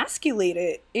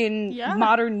 emasculated in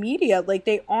modern media. Like,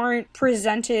 they aren't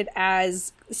presented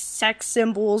as sex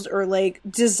symbols or, like,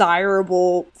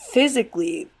 desirable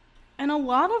physically. And a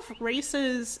lot of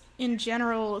races in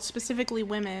general, specifically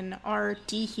women, are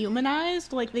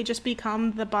dehumanized. Like, they just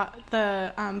become the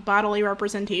bodily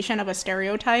representation of a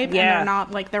stereotype, and they're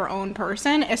not, like, their own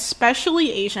person,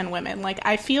 especially Asian women. Like,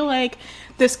 I feel like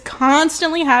this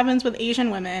constantly happens with Asian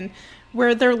women,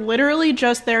 where they're literally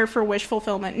just there for wish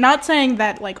fulfillment. Not saying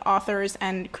that, like, authors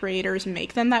and creators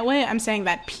make them that way. I'm saying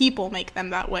that people make them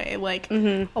that way. Like,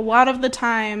 a lot of the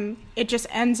time, it just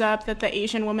ends up that the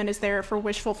Asian woman is there for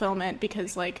wish fulfillment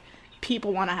because, like,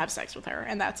 people want to have sex with her,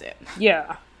 and that's it.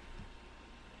 Yeah.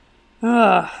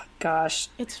 Oh, gosh.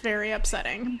 It's very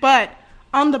upsetting. But,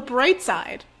 on the bright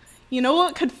side, you know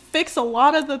what could fix a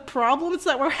lot of the problems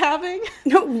that we're having?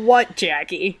 What,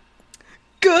 Jackie?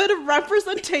 Good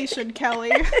representation,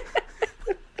 Kelly.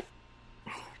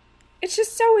 It's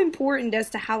just so important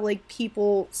as to how, like,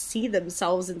 people see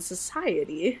themselves in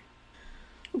society.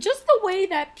 Just the way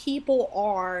that people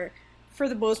are, for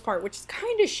the most part, which is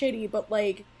kind of shitty, but,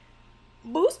 like,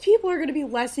 most people are going to be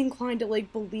less inclined to,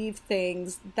 like, believe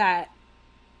things that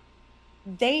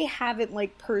they haven't,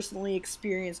 like, personally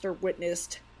experienced or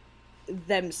witnessed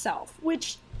themselves,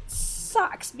 which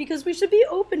sucks, because we should be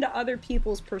open to other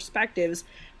people's perspectives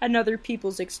and other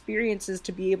people's experiences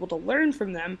to be able to learn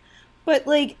from them. But,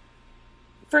 like,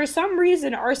 for some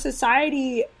reason, our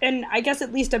society, and I guess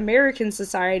at least American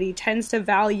society, tends to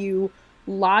value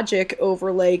logic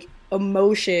over, like,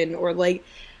 emotion, or, like,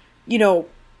 you know,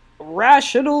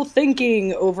 rational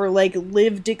thinking over, like,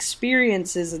 lived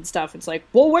experiences and stuff. It's like,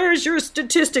 well, where's your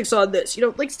statistics on this? You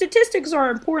know, like, statistics are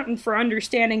important for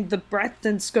understanding the breadth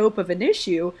and scope of an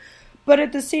issue, but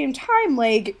at the same time,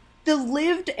 like, the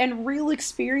lived and real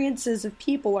experiences of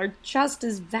people are just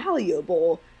as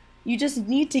valuable. You just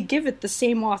need to give it the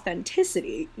same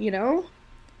authenticity, you know?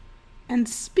 And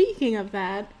speaking of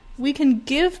that, we can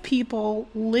give people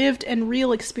lived and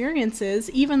real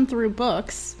experiences, even through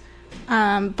books,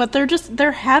 but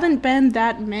there haven't been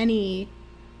that many,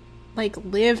 like,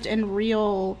 lived and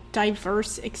real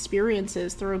diverse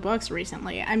experiences through books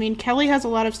recently. I mean, Kelly has a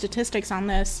lot of statistics on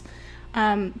this,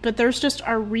 but there's just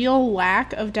a real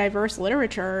lack of diverse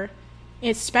literature,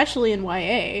 especially in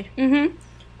YA.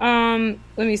 Let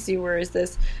me see, where is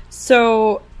this?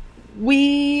 So,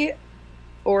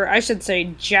 or I should say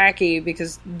Jackie,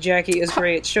 because Jackie is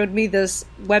great, showed me this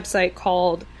website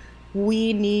called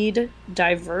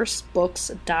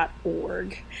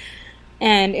WeNeedDiverseBooks.org.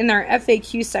 And in their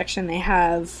FAQ section, they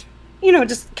have, you know,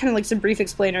 just kind of like some brief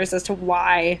explainers as to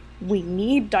why we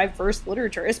need diverse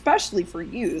literature, especially for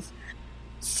youth.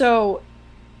 So,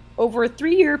 over a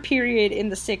 3-year period in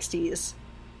the 60s,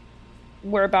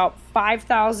 where about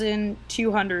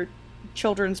 5,200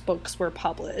 children's books were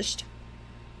published,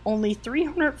 only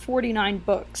 349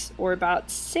 books, or about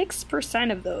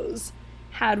 6% of those,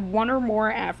 had one or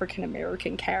more African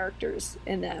American characters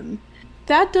in them.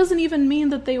 That doesn't even mean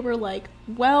that they were, like,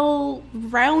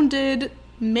 well-rounded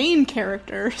main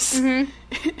characters.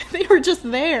 They were just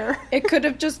there. It could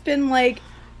have just been, like,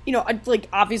 you know, like,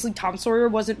 obviously Tom Sawyer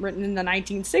wasn't written in the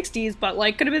 1960s, but,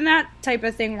 like, could have been that type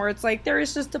of thing where it's like, there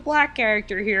is just a black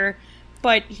character here,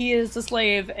 but he is a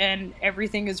slave and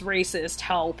everything is racist,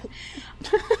 help.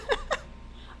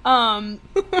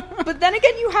 But then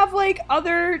again, you have, like,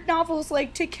 other novels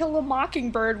like To Kill a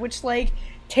Mockingbird, which, like,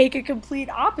 take a complete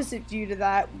opposite view to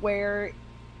that, where,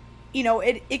 you know,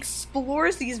 it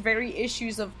explores these very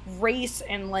issues of race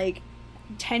and, like,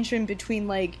 tension between,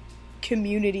 like,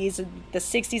 communities in the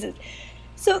 60s.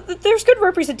 So there's good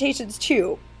representations,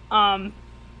 too. And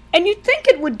you'd think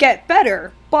it would get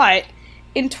better, but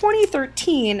in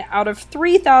 2013, out of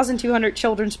 3,200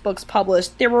 children's books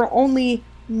published, there were only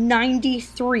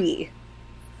 93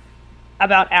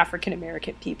 about African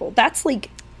American people. That's like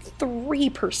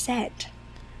 3%.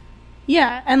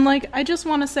 Yeah, and, like, I just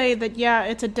want to say that, yeah,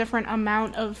 it's a different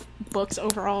amount of books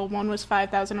overall. One was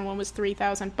 5,000 and one was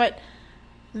 3,000. But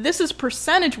this is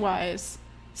percentage-wise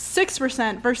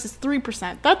 6% versus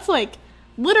 3%. That's, like,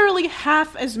 literally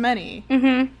half as many.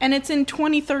 And it's in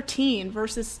 2013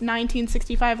 versus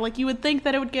 1965. Like, you would think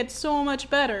that it would get so much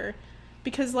better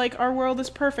because, like, our world is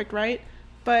perfect, right?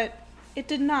 But it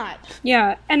did not.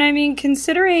 Yeah, and I mean,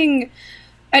 considering...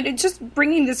 And it's just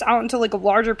bringing this out into, like, a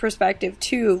larger perspective,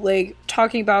 too, like,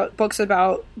 talking about books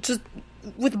about just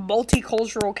with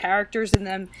multicultural characters in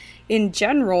them in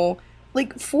general,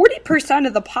 like, 40%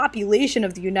 of the population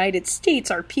of the United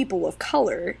States are people of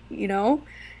color, you know?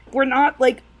 We're not,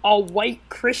 like, a white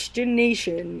Christian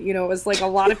nation, you know, as, like, a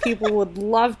lot of people would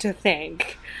love to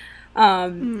think.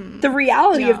 The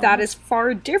reality of that is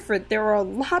far different. There are a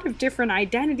lot of different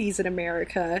identities in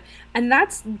America, and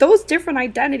those different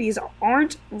identities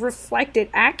aren't reflected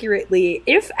accurately,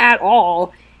 if at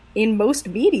all, in most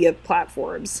media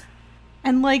platforms.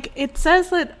 And, like, it says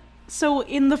that, so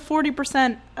in the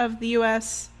 40% of the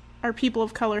U.S. are people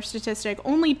of color statistic,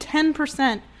 only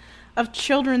 10% of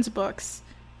children's books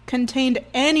contained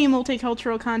any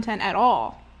multicultural content at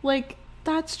all. Like,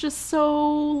 that's just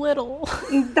so little.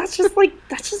 That's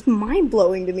just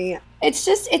mind-blowing to me.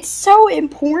 It's so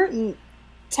important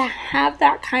to have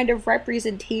that kind of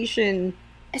representation,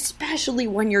 especially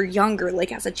when you're younger,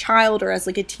 like as a child or as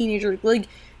like a teenager. Like,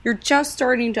 you're just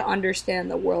starting to understand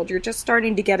the world. You're just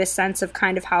starting to get a sense of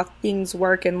kind of how things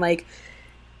work, and like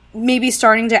maybe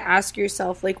starting to ask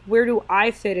yourself, like, where do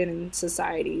I fit in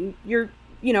society? You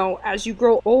know, as you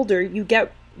grow older,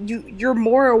 you're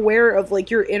more aware of, like,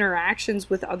 your interactions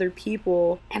with other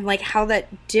people and, like, how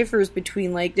that differs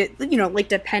between, like, you know, like,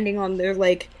 depending on their,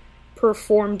 like,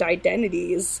 performed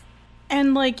identities.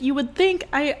 And, like, you would think,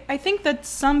 I think that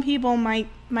some people might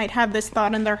have this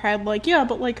thought in their head, like, yeah,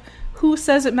 but, like, who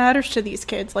says it matters to these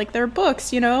kids? Like, they're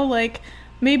books, you know? Like,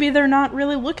 maybe they're not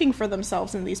really looking for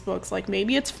themselves in these books. Like,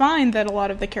 maybe it's fine that a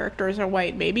lot of the characters are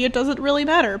white. Maybe it doesn't really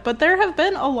matter. But there have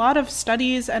been a lot of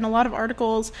studies and a lot of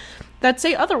articles that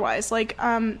say otherwise. Like,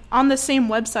 on the same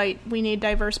website,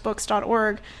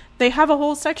 weneeddiversebooks.org, they have a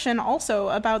whole section also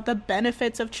about the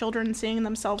benefits of children seeing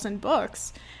themselves in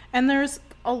books. And there's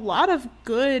a lot of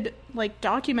good, like,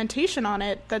 documentation on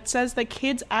it that says that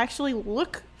kids actually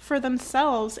look for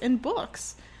themselves in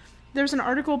books. There's an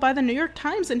article by the New York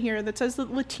Times in here that says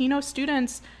that Latino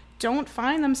students don't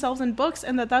find themselves in books,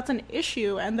 and that that's an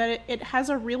issue, and that it has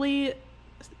a really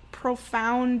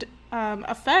profound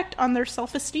effect on their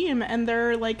self-esteem, and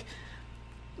their like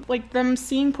them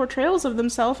seeing portrayals of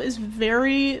themselves is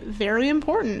very, very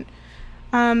important.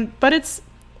 But it's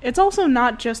also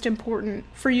not just important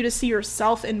for you to see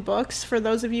yourself in books. For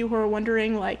those of you who are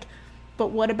wondering, like,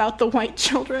 but what about the white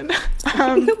children?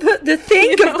 Won't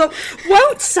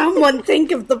someone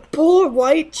think of the poor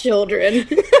white children?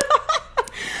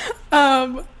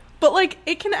 But, like,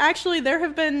 it can actually, there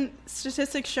have been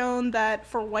statistics shown that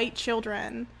for white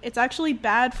children, it's actually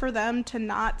bad for them to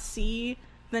not see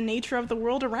the nature of the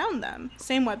world around them.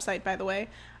 Same website, by the way.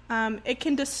 It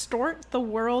can distort the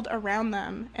world around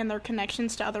them and their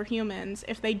connections to other humans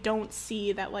if they don't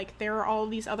see that, like, there are all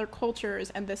these other cultures,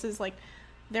 and this is, like,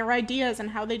 their ideas and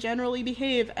how they generally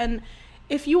behave. And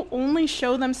if you only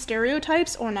show them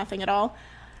stereotypes or nothing at all,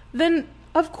 then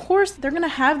of course they're going to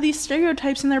have these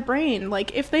stereotypes in their brain.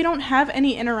 Like, if they don't have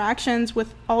any interactions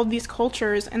with all of these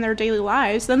cultures in their daily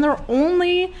lives, then their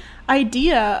only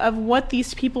idea of what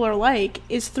these people are like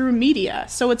is through media.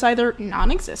 So it's either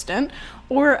non-existent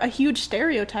or a huge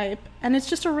stereotype, and it's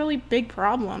just a really big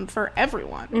problem for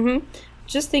everyone.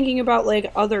 just thinking about,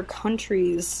 like, other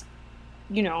countries,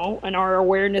 you know, and our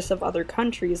awareness of other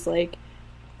countries, like,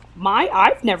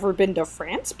 I've never been to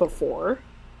France before,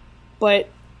 but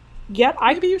yet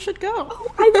maybe you should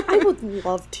go. I would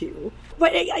love to.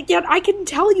 But yet I can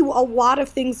tell you a lot of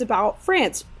things about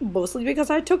France, mostly because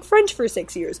I took French for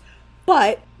 6 years,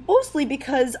 but mostly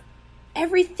because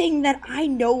everything that I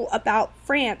know about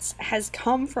France has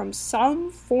come from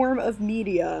some form of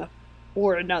media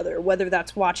or another, whether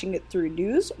that's watching it through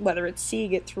news, whether it's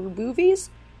seeing it through movies,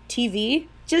 TV,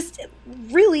 just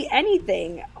really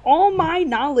anything. All my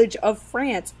knowledge of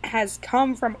France has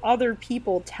come from other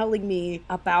people telling me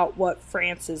about what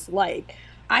France is like.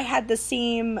 I had the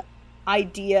same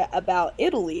idea about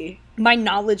Italy. My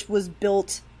knowledge was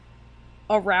built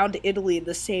around Italy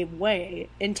the same way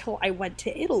until I went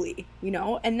to Italy, you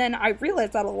know? And then I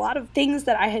realized that a lot of things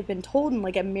that I had been told in,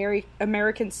 like,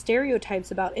 American stereotypes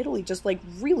about Italy just, like,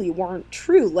 really weren't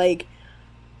true. Like,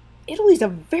 Italy's a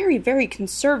very, very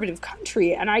conservative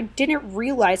country, and I didn't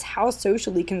realize how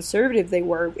socially conservative they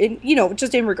were, in, you know,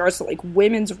 just in regards to, like,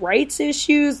 women's rights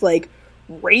issues, like,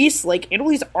 race. Like,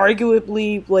 Italy's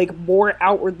arguably, like, more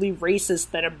outwardly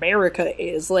racist than America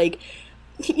is. Like,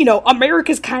 you know,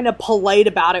 America's kind of polite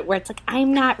about it, where it's like,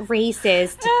 I'm not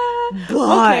racist,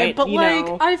 but you like,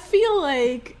 know. I feel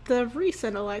like the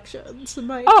recent elections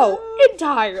might...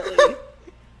 entirely.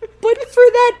 But for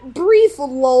that brief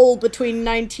lull between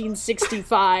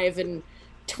 1965 and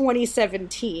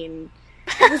 2017,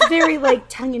 it was very, like,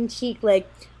 tongue-in-cheek, like,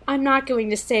 I'm not going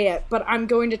to say it, but I'm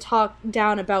going to talk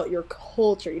down about your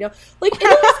culture, you know? Like,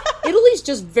 Italy's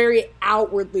just very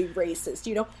outwardly racist,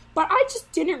 you know? But I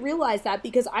just didn't realize that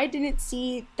because I didn't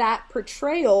see that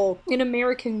portrayal in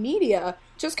American media.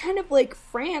 Just kind of like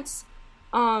France,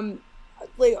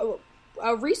 like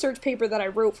a research paper that I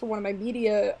wrote for one of my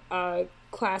media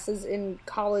classes in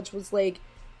college was like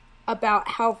about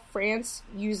how France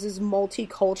uses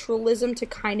multiculturalism to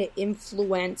kind of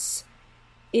influence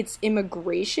its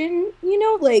immigration, you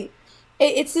know, like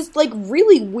it's this like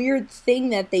really weird thing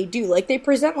that they do. Like they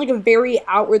present like a very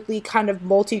outwardly kind of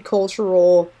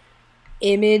multicultural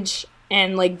image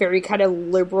and like very kind of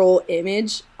liberal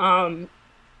image, but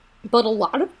a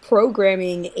lot of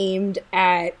programming aimed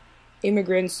at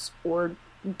immigrants or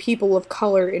people of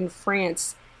color in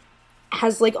France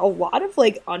has like a lot of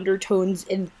like undertones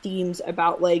and themes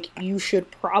about like you should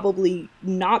probably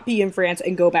not be in France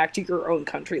and go back to your own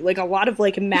country. Like a lot of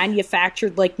like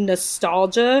manufactured like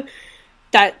nostalgia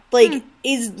that like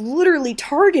is literally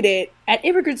targeted at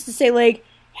immigrants to say like,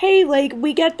 hey, like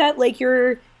we get that like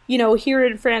you're, you know, here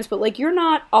in France, but like you're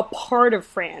not a part of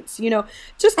France, you know,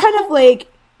 just kind of like,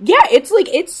 yeah, it's like,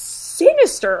 it's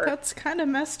sinister. That's kind of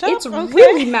messed up. It's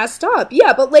really messed up.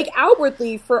 Yeah, but like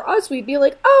outwardly for us, we'd be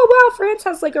like, oh wow, France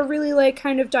has like a really like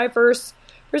kind of diverse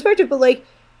perspective, but like,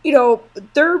 you know,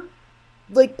 their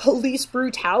like police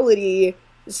brutality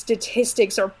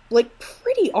statistics are like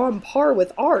pretty on par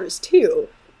with ours too.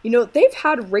 You know, they've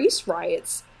had race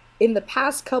riots in the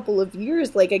past couple of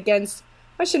years, like against,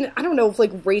 I don't know if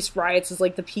like race riots is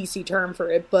like the PC term for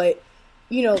it, but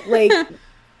you know, like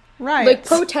right, like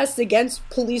protests against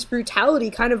police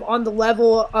brutality kind of on the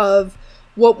level of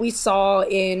what we saw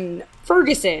in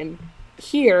Ferguson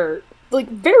here. Like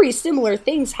very similar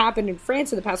things happened in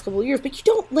France in the past couple of years, but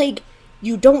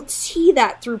you don't see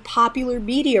that through popular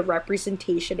media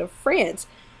representation of France.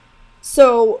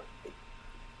 So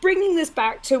bringing this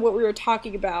back to what we were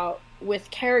talking about with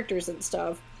characters and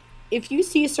stuff, if you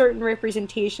see certain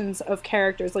representations of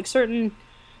characters, like certain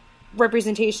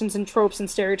representations and tropes and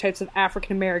stereotypes of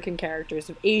African American characters,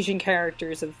 of Asian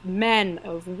characters, of men,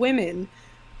 of women,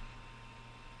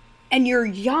 and you're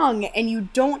young and you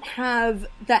don't have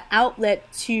the outlet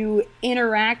to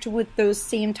interact with those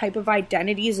same type of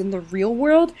identities in the real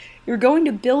world, you're going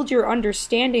to build your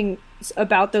understanding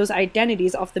about those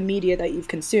identities off the media that you've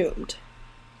consumed.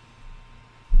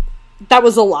 That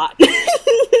was a lot.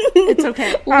 It's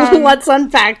okay. Let's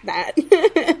unpack that.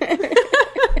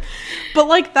 But,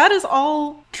 like, that is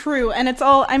all true. And it's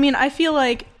all, I mean, I feel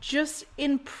like just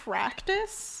in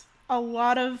practice, a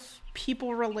lot of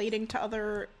people relating to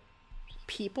other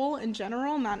people in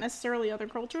general, not necessarily other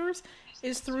cultures,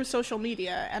 is through social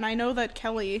media. And I know that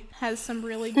Kelly has some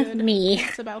really good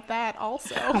thoughts about that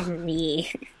also.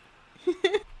 Me.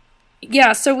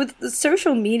 Yeah, so with the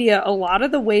social media, a lot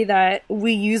of the way that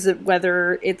we use it,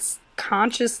 whether it's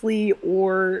consciously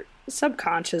or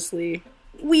subconsciously,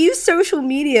 we use social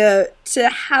media to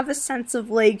have a sense of,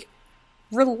 like,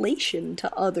 relation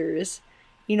to others.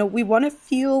 You know, we want to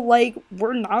feel like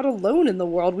we're not alone in the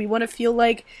world. We want to feel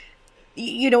like,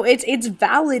 you know, it's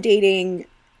validating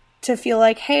to feel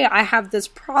like, hey, I have this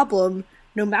problem,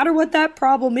 no matter what that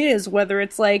problem is, whether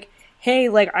it's like, hey,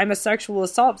 like, I'm a sexual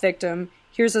assault victim,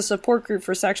 here's a support group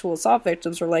for sexual assault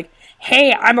victims, or like,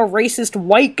 hey, I'm a racist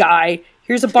white guy,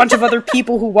 here's a bunch of other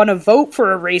people who want to vote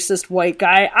for a racist white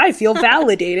guy, I feel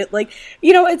validated. Like,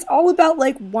 you know, it's all about,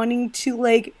 like, wanting to,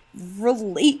 like,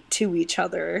 relate to each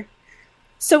other.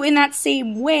 So in that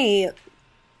same way,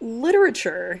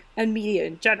 literature and media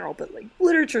in general, but like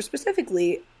literature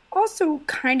specifically, also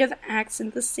kind of acts in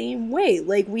the same way.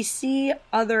 Like, we see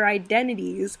other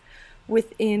identities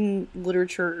within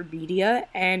literature or media,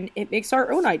 and it makes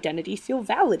our own identity feel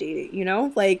validated, you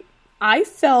know? Like, I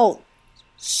felt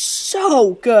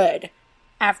so good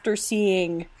after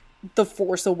seeing The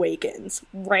Force Awakens,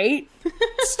 right?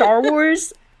 Star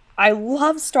Wars, I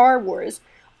love Star Wars,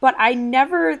 but I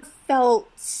never felt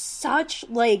such,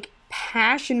 like,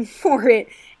 passion for it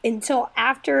until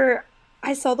after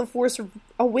I saw The Force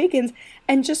Awakens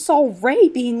and just saw Rey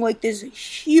being, like, this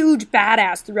huge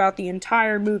badass throughout the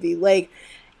entire movie. Like,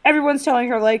 everyone's telling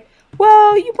her, like,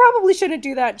 well, you probably shouldn't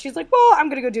do that. And she's like, well, I'm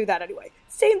gonna go do that anyway.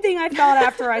 Same thing I felt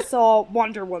after I saw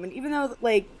Wonder Woman, even though,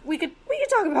 like, we could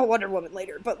talk about Wonder Woman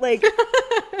later, but, like,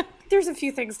 there's a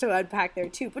few things to unpack there,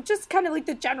 too. But just kind of, like,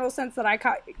 the general sense that I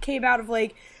came out of,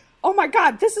 like, oh my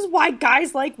god, this is why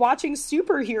guys like watching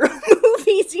superhero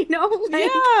movies, you know? Like,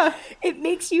 yeah. It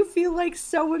makes you feel, like,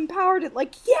 so empowered. And,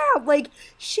 like, yeah, like,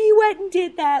 she went and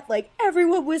did that. Like,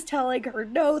 everyone was telling her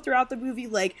no throughout the movie.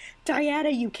 Like, Diana,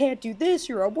 you can't do this,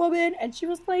 you're a woman. And she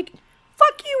was like,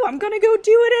 fuck you, I'm gonna go do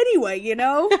it anyway, you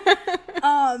know?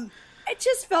 It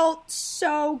just felt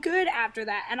so good after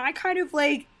that. And I kind of,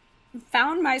 like,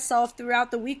 found myself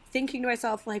throughout the week thinking to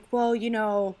myself, like, well, you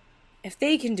know, if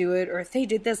they can do it, or if they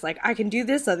did this, like, I can do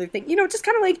this other thing. You know, just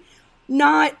kind of, like,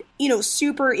 not, you know,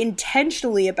 super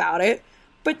intentionally about it,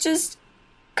 but just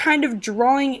kind of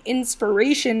drawing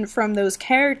inspiration from those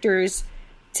characters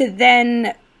to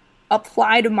then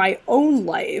apply to my own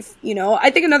life, you know?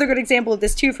 I think another good example of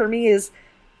this, too, for me is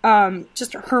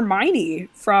just Hermione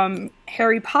from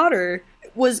Harry Potter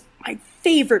was my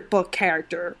favorite book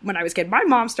character when I was a kid. My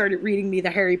mom started reading me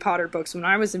the Harry Potter books when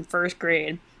I was in first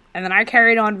grade. And then I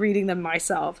carried on reading them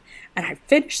myself. And I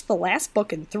finished the last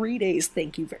book in 3 days.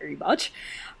 Thank you very much.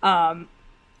 That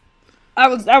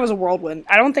was a whirlwind.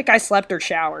 I don't think I slept or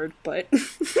showered, but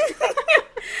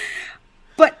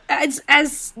but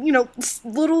as you know,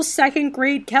 little second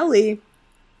grade Kelly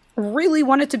really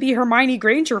wanted to be Hermione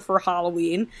Granger for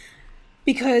Halloween.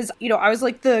 Because, you know, I was,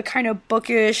 like, the kind of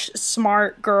bookish,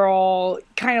 smart girl,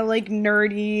 kind of, like,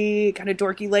 nerdy, kind of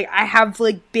dorky. Like, I have,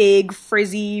 like, big,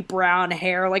 frizzy, brown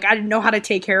hair. Like, I didn't know how to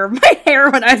take care of my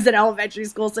hair when I was in elementary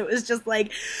school. So it was just,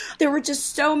 like, there were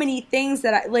just so many things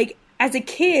that I, like, as a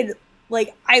kid,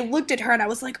 like, I looked at her and I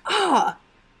was like,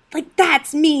 like,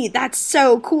 that's me. That's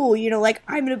so cool. You know, like,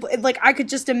 like, I could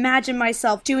just imagine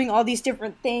myself doing all these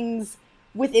different things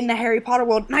within the Harry Potter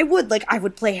world, and I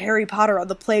would play Harry Potter on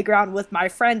the playground with my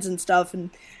friends and stuff, and,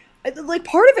 like,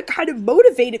 part of it kind of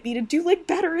motivated me to do, like,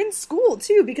 better in school,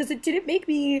 too, because it didn't make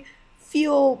me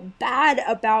feel bad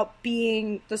about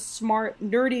being the smart,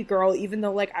 nerdy girl, even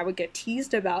though, like, I would get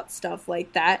teased about stuff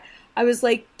like that. I was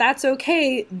like, that's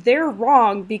okay, they're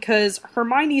wrong, because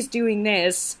Hermione's doing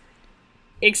this,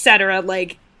 etc.,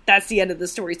 like, that's the end of the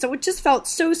story. So it just felt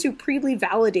so supremely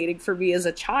validating for me as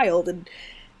a child, and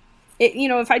it, you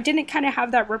know, if I didn't kind of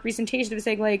have that representation of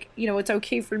saying, like, you know, it's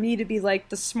okay for me to be, like,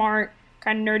 the smart,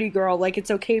 kind of nerdy girl, like,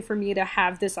 it's okay for me to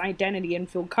have this identity and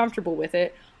feel comfortable with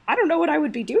it, I don't know what I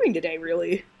would be doing today,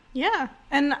 really. Yeah,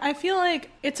 and I feel like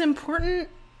it's important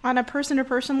on a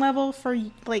person-to-person level for,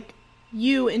 like,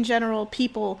 you in general,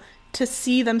 people, to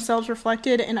see themselves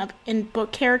reflected in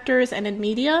book characters and in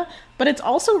media, but it's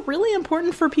also really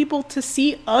important for people to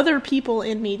see other people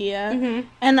in media. Mm-hmm.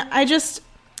 And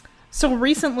so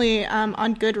recently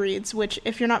on Goodreads, which,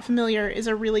 if you're not familiar, is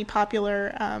a really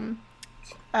popular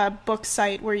book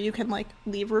site where you can, like,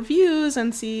 leave reviews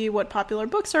and see what popular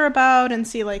books are about and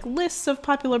see, like, lists of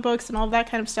popular books and all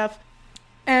that kind of stuff.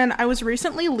 And I was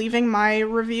recently leaving my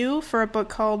review for a book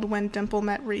called When Dimple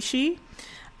Met Rishi.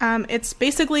 It's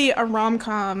basically a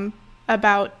rom-com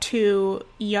about two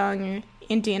young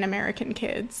Indian American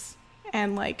kids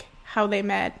and, like, how they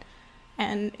met.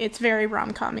 And it's very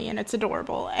rom-com-y, and it's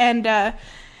adorable. And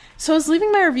so I was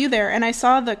leaving my review there, and I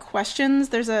saw the questions.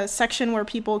 There's a section where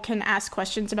people can ask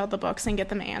questions about the books and get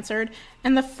them answered.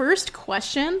 And the first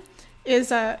question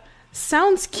is,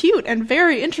 sounds cute and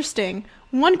very interesting.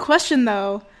 One question,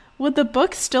 though, would the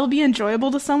book still be enjoyable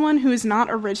to someone who is not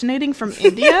originating from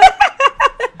India?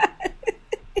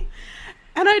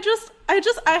 And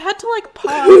I had to, like,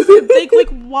 pause and think, like,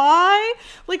 why?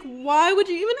 Like, why would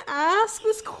you even ask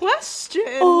this question?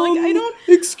 Like, I don't...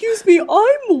 Excuse me,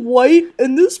 I'm white,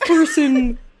 and this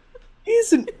person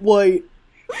isn't white.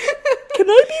 Can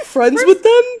I be friends with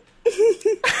them?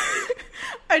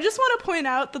 I just want to point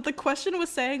out that the question was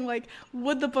saying, like,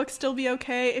 would the book still be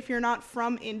okay if you're not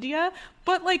from India?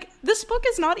 But, like, this book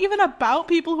is not even about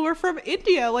people who are from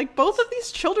India. Like, both of these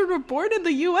children were born in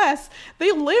the U.S.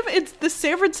 They live in the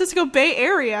San Francisco Bay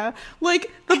Area.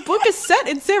 Like, the book is set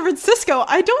in San Francisco.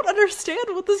 I don't understand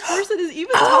what this person is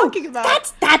even talking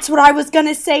about. That's what I was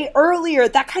gonna say earlier.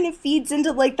 That kind of feeds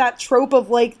into, like, that trope of,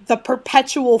 like, the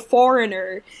perpetual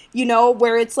foreigner, you know,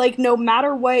 where it's, like, no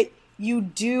matter what you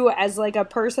do as, like, a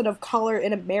person of color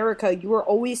in America, you are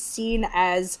always seen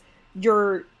as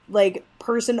your, like,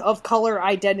 person of color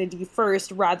identity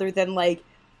first rather than, like,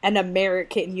 an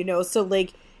American, you know? So,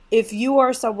 like, if you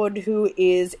are someone who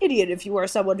is Indian, if you are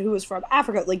someone who is from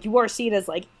Africa, like, you are seen as,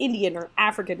 like, Indian or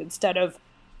African instead of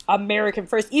American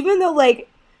first, even though, like,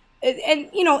 and,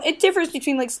 you know, it differs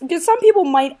between, like, because some people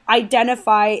might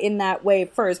identify in that way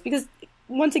first, because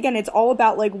once again, it's all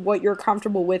about, like, what you're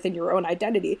comfortable with in your own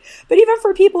identity. But even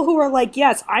for people who are like,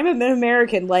 yes, I'm an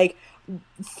American, like,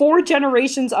 4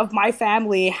 generations of my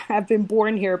family have been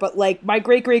born here, but, like, my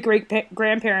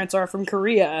great-great-great-grandparents are from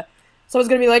Korea. So it's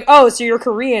gonna be like, oh, so you're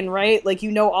Korean, right? Like,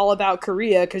 you know all about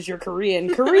Korea because you're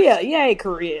Korean. Korea, yay,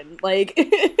 Korean. Like...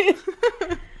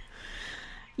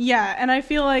 Yeah, and I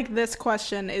feel like this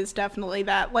question is definitely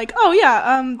that. Like, oh,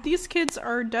 yeah, these kids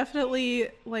are definitely,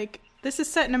 like... This is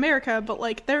set in America, but,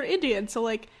 like, they're Indian, so,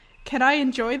 like, can I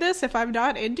enjoy this if I'm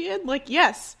not Indian? Like,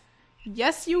 yes.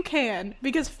 Yes, you can.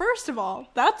 Because, first of all,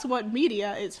 that's what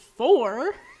media is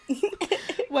for.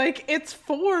 Like, it's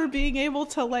for being able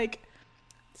to, like,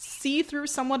 see through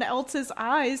someone else's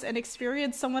eyes and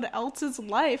experience someone else's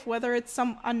life, whether it's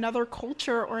another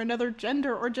culture or another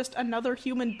gender or just another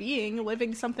human being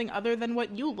living something other than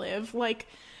what you live. Like...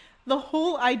 The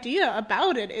whole idea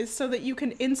about it is so that you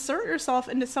can insert yourself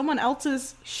into someone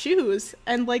else's shoes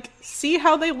and, like, see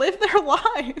how they live their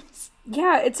lives.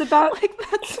 Yeah, it's about like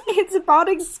it's about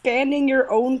expanding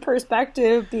your own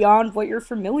perspective beyond what you're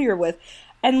familiar with.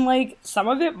 And, like, some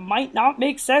of it might not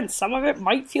make sense. Some of it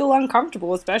might feel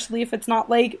uncomfortable, especially if it's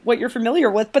not, like, what you're familiar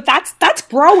with. But that's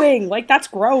growing. Like, that's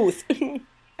growth.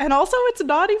 And also, it's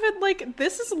not even, like,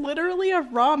 this is literally a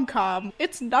rom-com.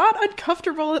 It's not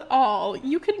uncomfortable at all.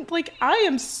 You can, like, I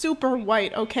am super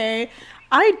white, okay?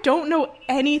 I don't know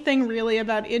anything really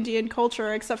about Indian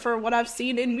culture except for what I've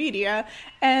seen in media.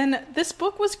 And this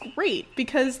book was great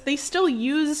because they still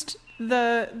used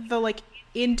the like,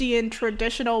 Indian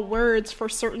traditional words for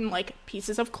certain, like,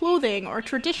 pieces of clothing or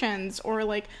traditions or,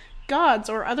 like, gods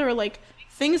or other, like,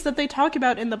 things that they talk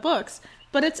about in the books.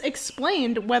 But it's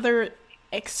explained whether...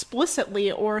 explicitly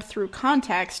or through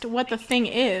context what the thing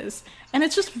is, and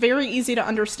it's just very easy to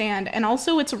understand, and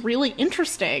also it's really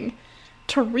interesting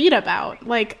to read about.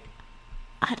 Like,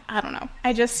 I don't know,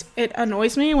 it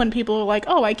annoys me when people are like,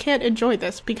 oh, I can't enjoy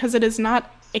this because it is not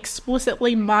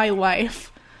explicitly my life.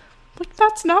 Like,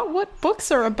 that's not what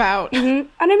books are about. Mm-hmm.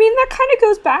 And I mean, that kind of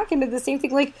goes back into the same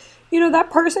thing, like, you know,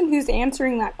 that person who's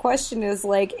answering that question is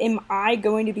like, am I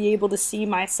going to be able to see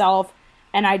myself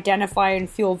and identify and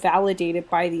feel validated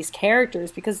by these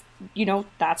characters? Because, you know,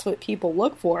 that's what people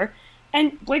look for.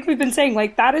 And like we've been saying,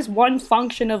 like, that is one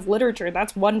function of literature.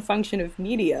 That's one function of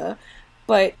media.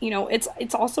 But, you know, it's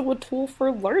also a tool for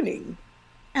learning.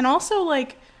 And also,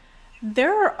 like,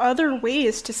 there are other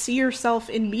ways to see yourself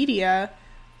in media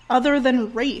other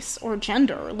than race or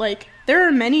gender. Like, there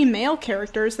are many male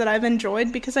characters that I've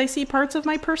enjoyed because I see parts of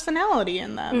my personality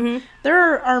in them. Mm-hmm.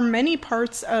 There are many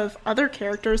parts of other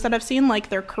characters that I've seen, like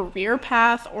their career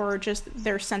path or just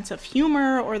their sense of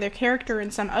humor or their character in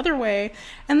some other way.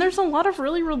 And there's a lot of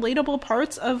really relatable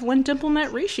parts of When Dimple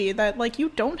Met Rishi that, like, you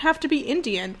don't have to be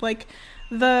Indian. Like,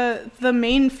 the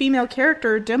main female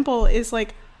character, Dimple, is,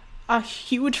 like, a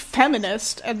huge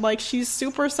feminist, and, like, she's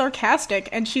super sarcastic,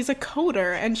 and she's a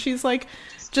coder, and she's, like,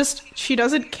 she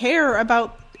doesn't care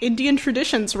about Indian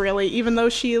traditions, really, even though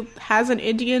she has an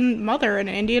Indian mother and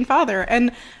an Indian father.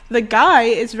 And the guy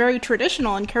is very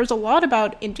traditional and cares a lot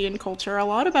about Indian culture, a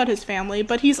lot about his family,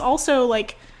 but he's also,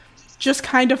 like, just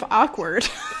kind of awkward.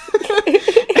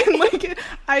 And, like,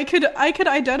 I could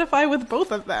identify with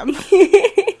both of them.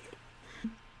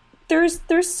 There's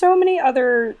so many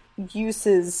other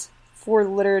uses for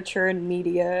literature and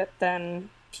media than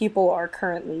people are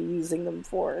currently using them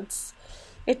for.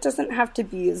 It doesn't have to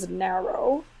be as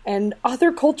narrow, and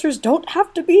other cultures don't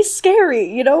have to be scary,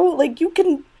 you know? Like, you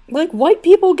can, like, white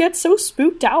people get so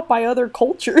spooked out by other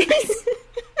cultures.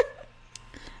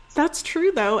 That's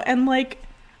true, though, and, like,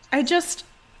 I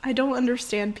don't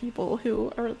understand people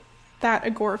who are that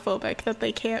agoraphobic that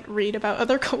they can't read about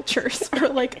other cultures or,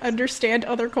 like, understand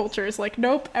other cultures. Like,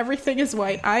 nope, everything is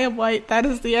white. I am white. That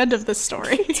is the end of this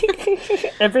story.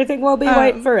 Everything will be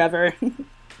white forever.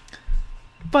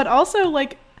 But also,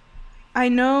 like, I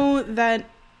know that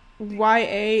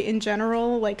YA in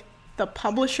general, like, the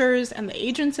publishers and the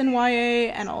agents in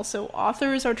YA and also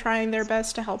authors are trying their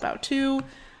best to help out, too.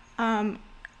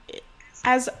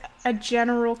 As a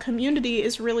general community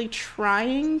is really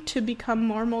trying to become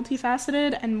more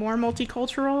multifaceted and more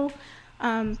multicultural.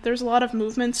 There's a lot of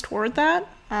movements toward that.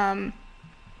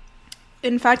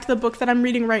 In fact, the book that I'm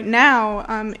reading right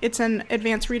now, it's an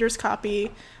advanced reader's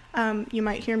copy. You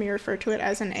might hear me refer to it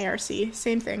as an ARC.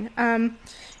 Same thing.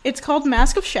 It's called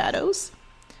Mask of Shadows.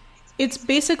 It's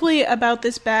basically about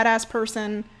this badass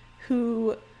person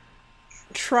who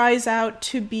tries out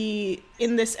to be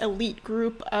in this elite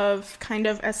group of kind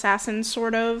of assassins,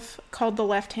 sort of, called the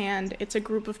Left Hand. It's a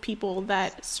group of people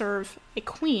that serve a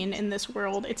queen in this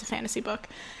world. It's a fantasy book.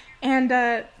 And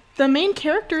the main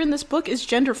character in this book is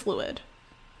gender fluid.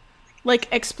 Like,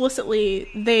 explicitly,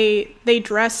 they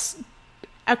dress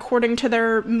according to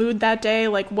their mood that day,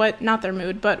 like not their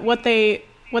mood, but what they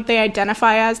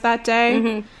identify as that day.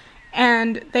 Mm-hmm.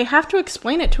 And they have to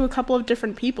explain it to a couple of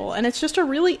different people. And it's just a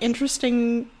really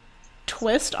interesting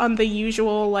twist on the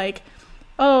usual, like,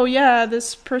 oh yeah,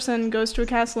 this person goes to a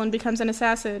castle and becomes an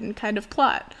assassin kind of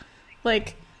plot.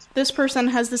 Like, this person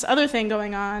has this other thing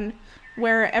going on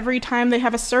where every time they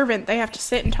have a servant, they have to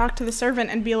sit and talk to the servant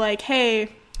and be like,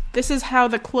 hey, this is how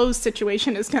the clothes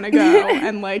situation is gonna go.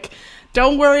 And, like,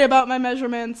 don't worry about my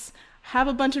measurements. Have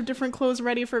a bunch of different clothes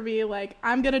ready for me. Like,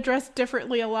 I'm gonna dress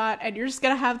differently a lot, and you're just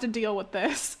gonna have to deal with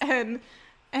this. And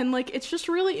like, it's just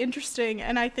really interesting,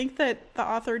 and I think that the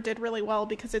author did really well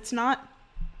because it's not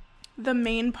the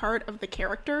main part of the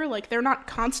character. Like, they're not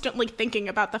constantly thinking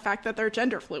about the fact that they're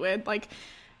gender fluid. Like,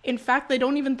 in fact, they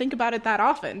don't even think about it that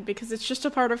often because it's just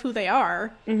a part of who they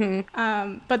are.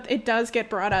 Mm-hmm. But it does get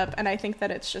brought up, and I think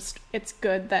that it's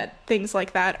good that things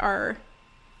like that are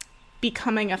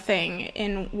becoming a thing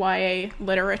in YA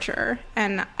literature,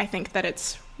 and I think that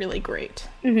it's really great.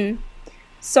 Mm-hmm.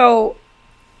 So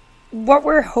what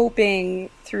we're hoping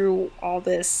through all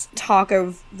this talk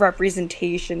of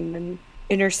representation and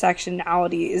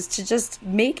intersectionality is to just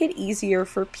make it easier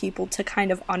for people to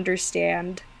kind of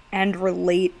understand and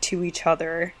relate to each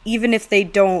other, even if they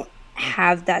don't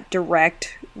have that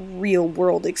direct real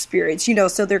world experience, you know,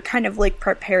 so they're kind of like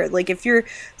prepared. Like, if you're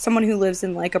someone who lives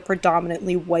in like a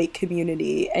predominantly white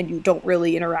community and you don't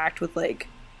really interact with, like,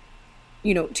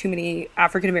 you know, too many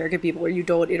African American people, or you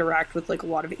don't interact with like a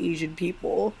lot of Asian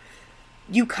people,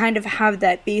 you kind of have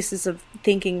that basis of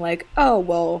thinking like, oh,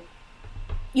 well,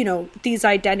 you know, these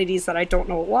identities that I don't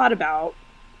know a lot about,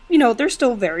 you know, they're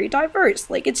still very diverse.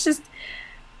 Like, it's just,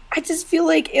 I just feel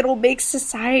like it'll make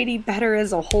society better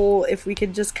as a whole if we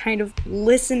could just kind of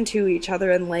listen to each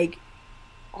other and, like,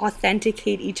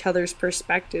 authenticate each other's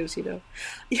perspectives, you know?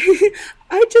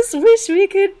 I just wish we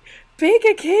could bake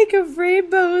a cake of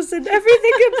rainbows and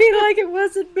everything could be like it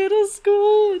was in middle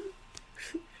school.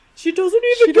 She doesn't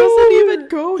even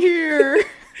go here.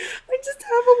 I just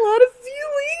have a lot of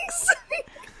feelings.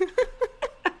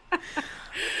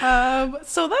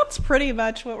 So that's pretty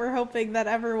much what we're hoping that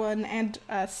everyone and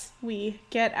us, we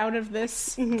get out of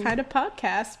this kind of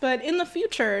podcast. But in the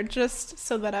future, just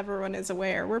so that everyone is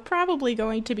aware, we're probably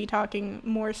going to be talking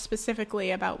more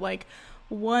specifically about, like,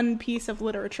 one piece of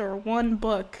literature, one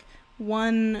book,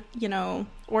 one, you know,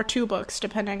 or two books,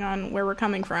 depending on where we're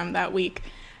coming from that week.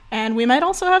 And we might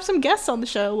also have some guests on the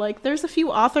show. Like, there's a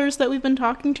few authors that we've been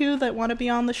talking to that want to be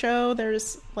on the show.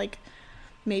 There's, like,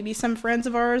 maybe some friends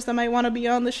of ours that might want to be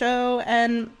on the show,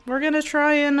 and we're gonna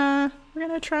try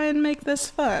and make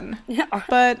this fun. Yeah.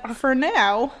 But for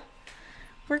now,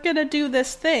 we're gonna do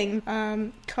this thing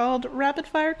called rapid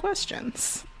fire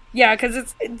questions. Yeah,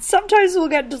 because sometimes we'll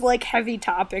get to, like, heavy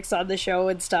topics on the show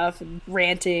and stuff, and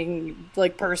ranting,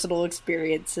 like, personal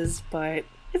experiences, but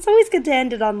it's always good to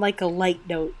end it on, like, a light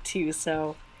note too.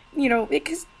 So, you know,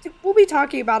 because we'll be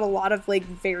talking about a lot of, like,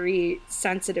 very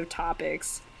sensitive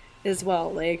topics as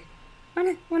well. Like,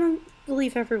 I want to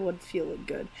leave everyone feeling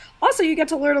good. Also, you get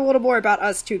to learn a little more about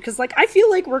us too, because, like, I feel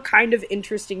like we're kind of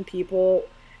interesting people.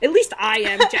 At least I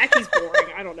am. Jackie's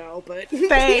boring. I don't know, but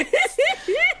thanks.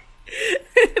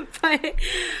 But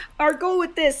our goal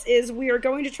with this is we are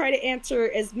going to try to answer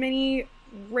as many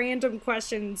random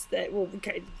questions that will be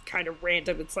kind of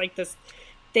random. It's like this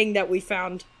thing that we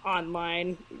found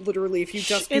online. Literally, if you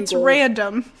just Google it's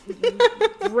random.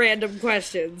 random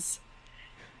questions.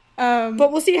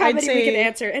 But we'll see how I'd many we can say-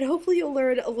 answer, and hopefully you'll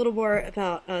learn a little more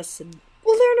about us, and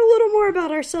we'll learn a little more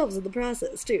about ourselves in the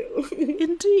process, too.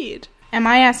 Indeed. Am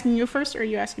I asking you first, or are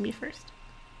you asking me first?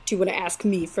 Do you want to ask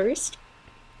me first?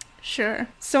 Sure.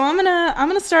 So I'm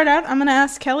gonna start out. I'm gonna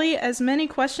ask Kelly as many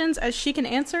questions as she can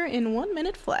answer in 1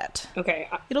 minute flat. Okay,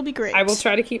 It'll be great. I will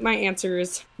try to keep my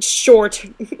answers short.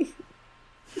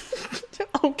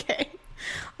 Okay.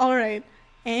 All right.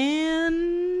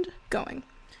 And going.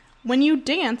 When you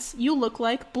dance, you look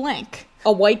like blank.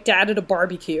 A white dad at a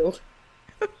barbecue.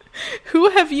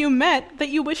 Who have you met that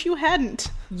you wish you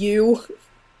hadn't? You.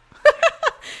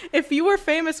 If you were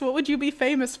famous, what would you be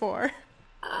famous for?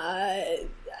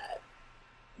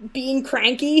 Being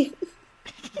cranky.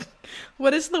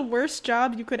 What is the worst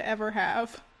job you could ever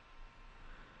have?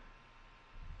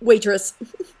 Waitress.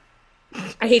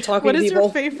 I hate talking What to is people.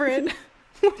 your favorite?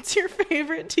 What's your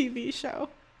favorite TV show?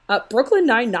 Brooklyn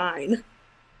Nine-Nine.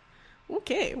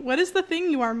 Okay. What is the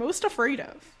thing you are most afraid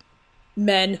of?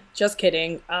 Men. Just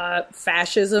kidding.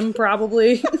 Fascism,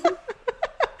 probably.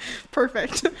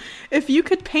 Perfect. If you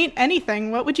could paint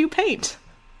anything, what would you paint?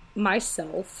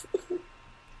 Myself.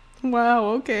 Wow,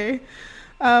 okay.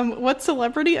 What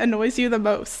celebrity annoys you the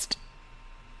most?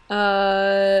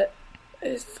 Fucking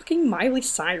Miley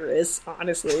Cyrus,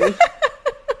 honestly.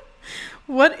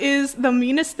 What is the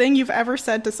meanest thing you've ever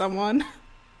said to someone?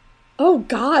 Oh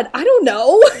god, I don't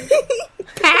know.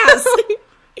 Pass.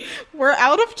 We're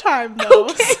out of time, though,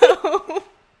 so...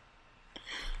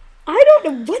 I don't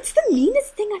know. What's the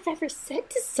meanest thing I've ever said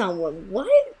to someone?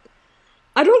 What?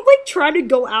 I don't, like, try to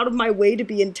go out of my way to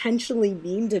be intentionally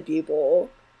mean to people.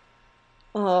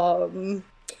 Wait,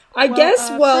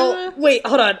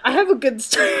 hold on. I have a good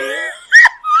story.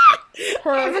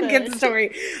 I have a good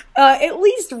story. At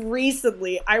least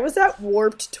recently, I was at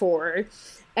Warped Tour,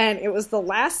 and it was the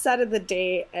last set of the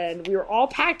day, and we were all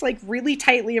packed, like, really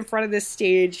tightly in front of this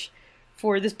stage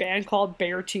for this band called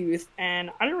Beartooth, and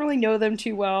I didn't really know them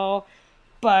too well,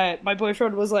 but my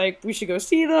boyfriend was like, we should go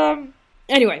see them.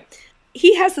 Anyway,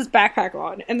 he has this backpack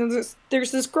on, and then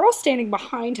there's this girl standing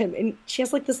behind him, and she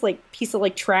has, like, this, like, piece of,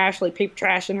 like, trash, like, paper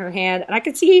trash in her hand, and I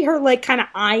could see her, like, kind of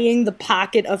eyeing the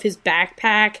pocket of his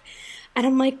backpack, and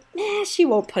I'm like, she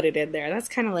won't put it in there. That's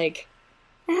kind of, like,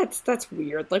 that's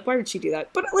weird. Like, why would she do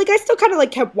that? But, like, I still kind of,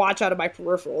 like, kept watch out of my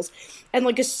peripherals, and,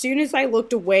 like, as soon as I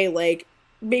looked away, like,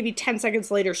 maybe 10 seconds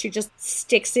later, she just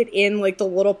sticks it in, like, the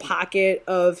little pocket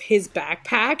of his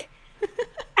backpack, and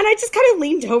I just kind of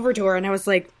leaned over to her, and I was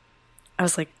like,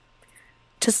 does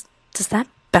that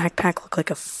backpack look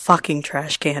like a fucking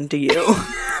trash can to you?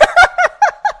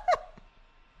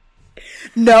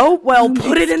 No? Well,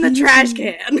 put it in the trash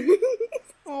can.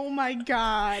 Oh my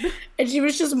god. And she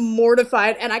was just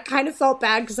mortified, and I kind of felt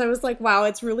bad because I was like, wow,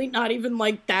 it's really not even,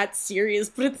 like, that serious,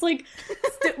 but it's like,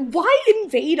 why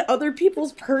invade other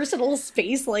people's personal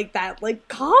space like that? Like,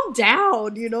 calm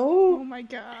down, you know? Oh my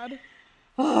god.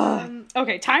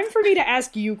 Okay, time for me to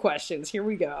ask you questions. Here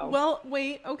we go. Well,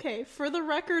 wait, okay. For the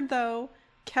record, though,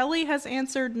 Kelly has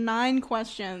answered 9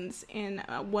 questions in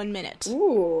 1 minute.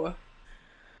 Ooh.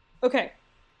 Okay.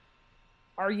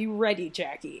 Are you ready,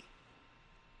 Jackie?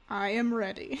 I am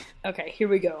ready. Okay, here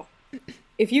we go.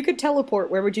 If you could teleport,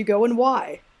 where would you go and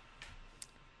why?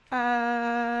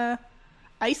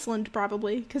 Iceland,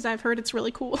 probably, because I've heard it's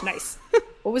really cool. Nice.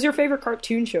 What was your favorite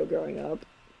cartoon show growing up?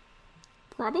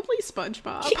 Probably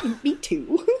SpongeBob. Me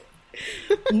too.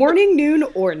 Morning, noon,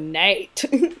 or night?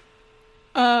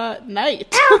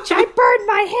 Night. Ouch, I burned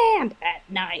my hand at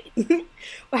night.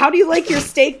 How do you like your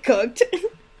steak cooked?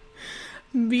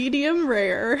 Medium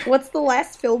rare. What's the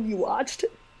last film you watched?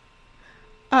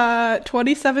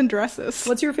 27 Dresses.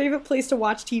 What's your favorite place to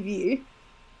watch TV?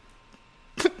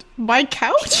 My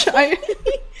couch?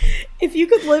 If you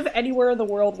could live anywhere in the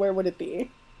world, where would it be?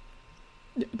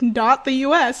 Not the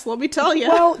US, let me tell you.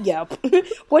 Well, yep.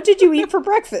 What did you eat for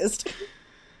breakfast?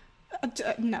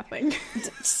 Nothing.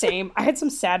 Same. I had some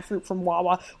sad fruit from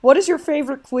Wawa. What is your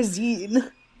favorite cuisine?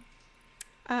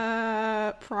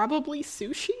 Probably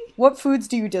sushi? What foods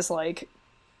do you dislike?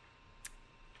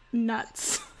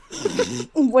 Nuts.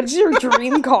 What's your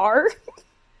dream car?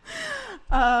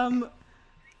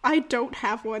 I don't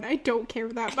have one. I don't care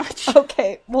that much.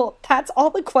 Okay, well, that's all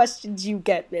the questions you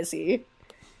get, Missy.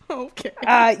 Okay.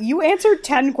 You answered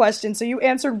 10 questions, so you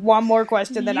answered one more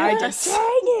question than I did. Yes.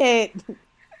 Dang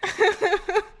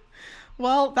it!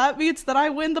 Well, that means that I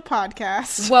win the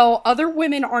podcast. Well, other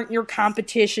women aren't your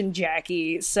competition,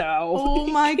 Jackie, so... Oh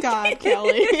my god,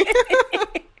 Kelly.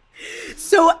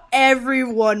 So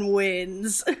everyone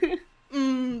wins.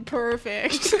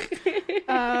 Perfect.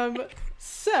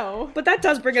 So... But that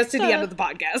does bring us to the end of the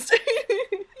podcast.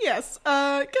 Yes,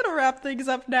 gonna wrap things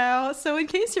up now. So in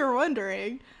case you're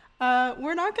wondering,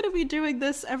 we're not gonna be doing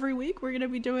this every week. We're gonna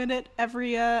be doing it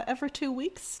every 2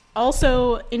 weeks.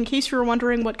 Also, in case you were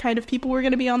wondering what kind of people we're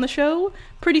gonna be on the show,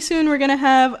 pretty soon we're gonna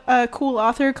have a cool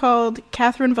author called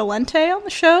Catherine Valente on the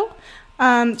show.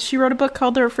 She wrote a book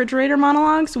called The Refrigerator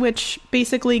Monologues, which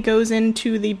basically goes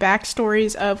into the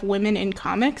backstories of women in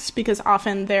comics, because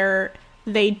often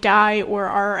they die or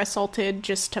are assaulted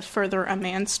just to further a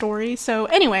man's story. So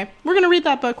anyway, we're going to read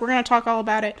that book. We're going to talk all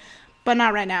about it, but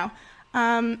not right now.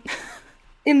 In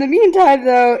the meantime,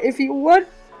 though, if you want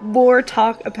more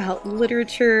talk about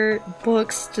literature,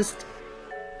 books, just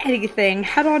anything,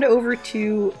 head on over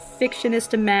to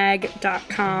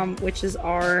fictionistamag.com, which is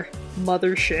our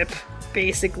mothership,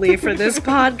 basically, for this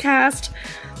podcast.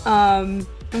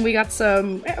 And we got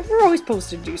we're always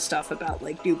posting new stuff about,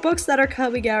 like, new books that are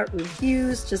coming out,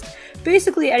 reviews, just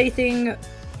basically anything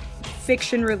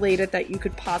fiction-related that you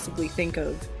could possibly think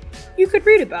of, you could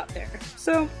read about there.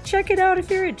 So, check it out if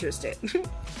you're interested.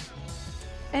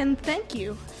 And thank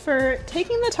you for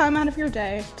taking the time out of your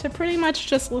day to pretty much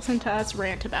just listen to us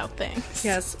rant about things.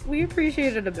 Yes, we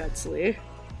appreciate it immensely.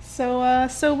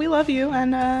 So we love you,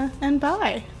 and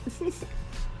bye.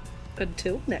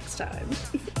 Until next time.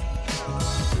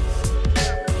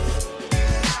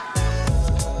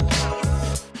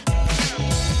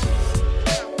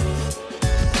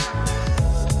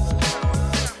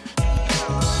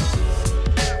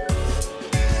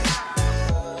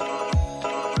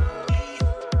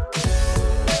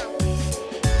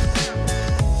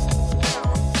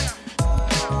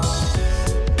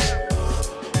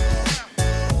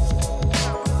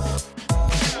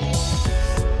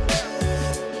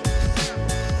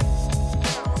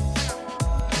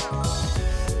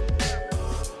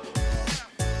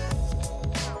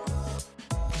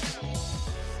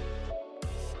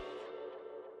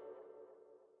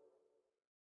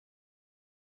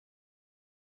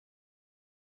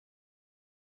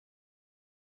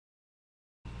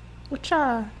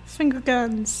 Whatcha? Finger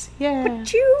guns. Yeah.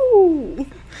 Choo!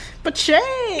 But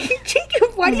Shay!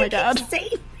 Jacob, why Oh do my you God. keep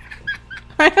saying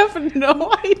I have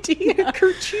no idea.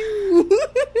 Kerchoo?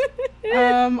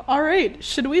 Alright.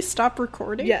 Should we stop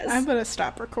recording? Yes. I'm gonna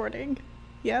stop recording.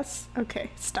 Yes?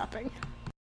 Okay, stopping.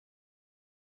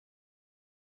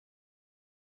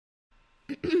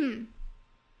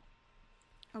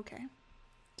 Okay.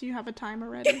 Do you have a timer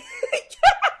ready?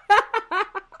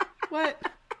 What?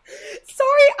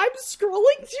 Sorry, I'm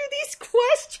scrolling through these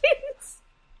questions.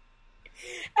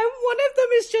 And one of them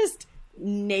is just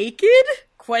naked?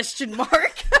 Question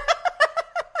mark.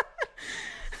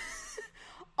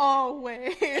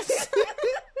 Always.